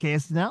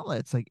podcasting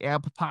outlets like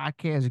Apple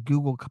Podcasts,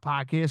 Google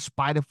Podcasts,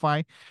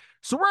 Spotify.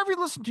 So wherever you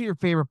listen to your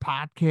favorite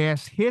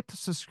podcast, hit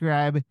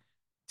subscribe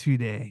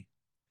today.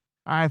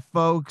 All right,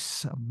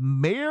 folks,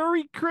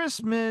 Merry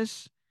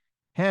Christmas.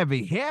 Have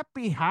a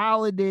happy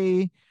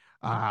holiday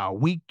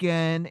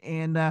weekend.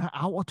 And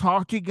I will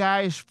talk to you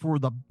guys for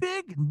the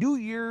big New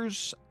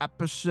Year's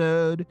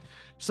episode.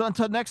 So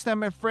until next time,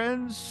 my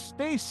friends,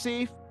 stay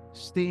safe,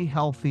 stay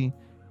healthy,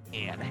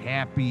 and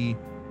happy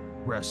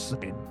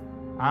wrestling.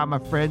 All right, my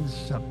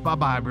friends.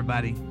 Bye-bye,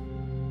 everybody.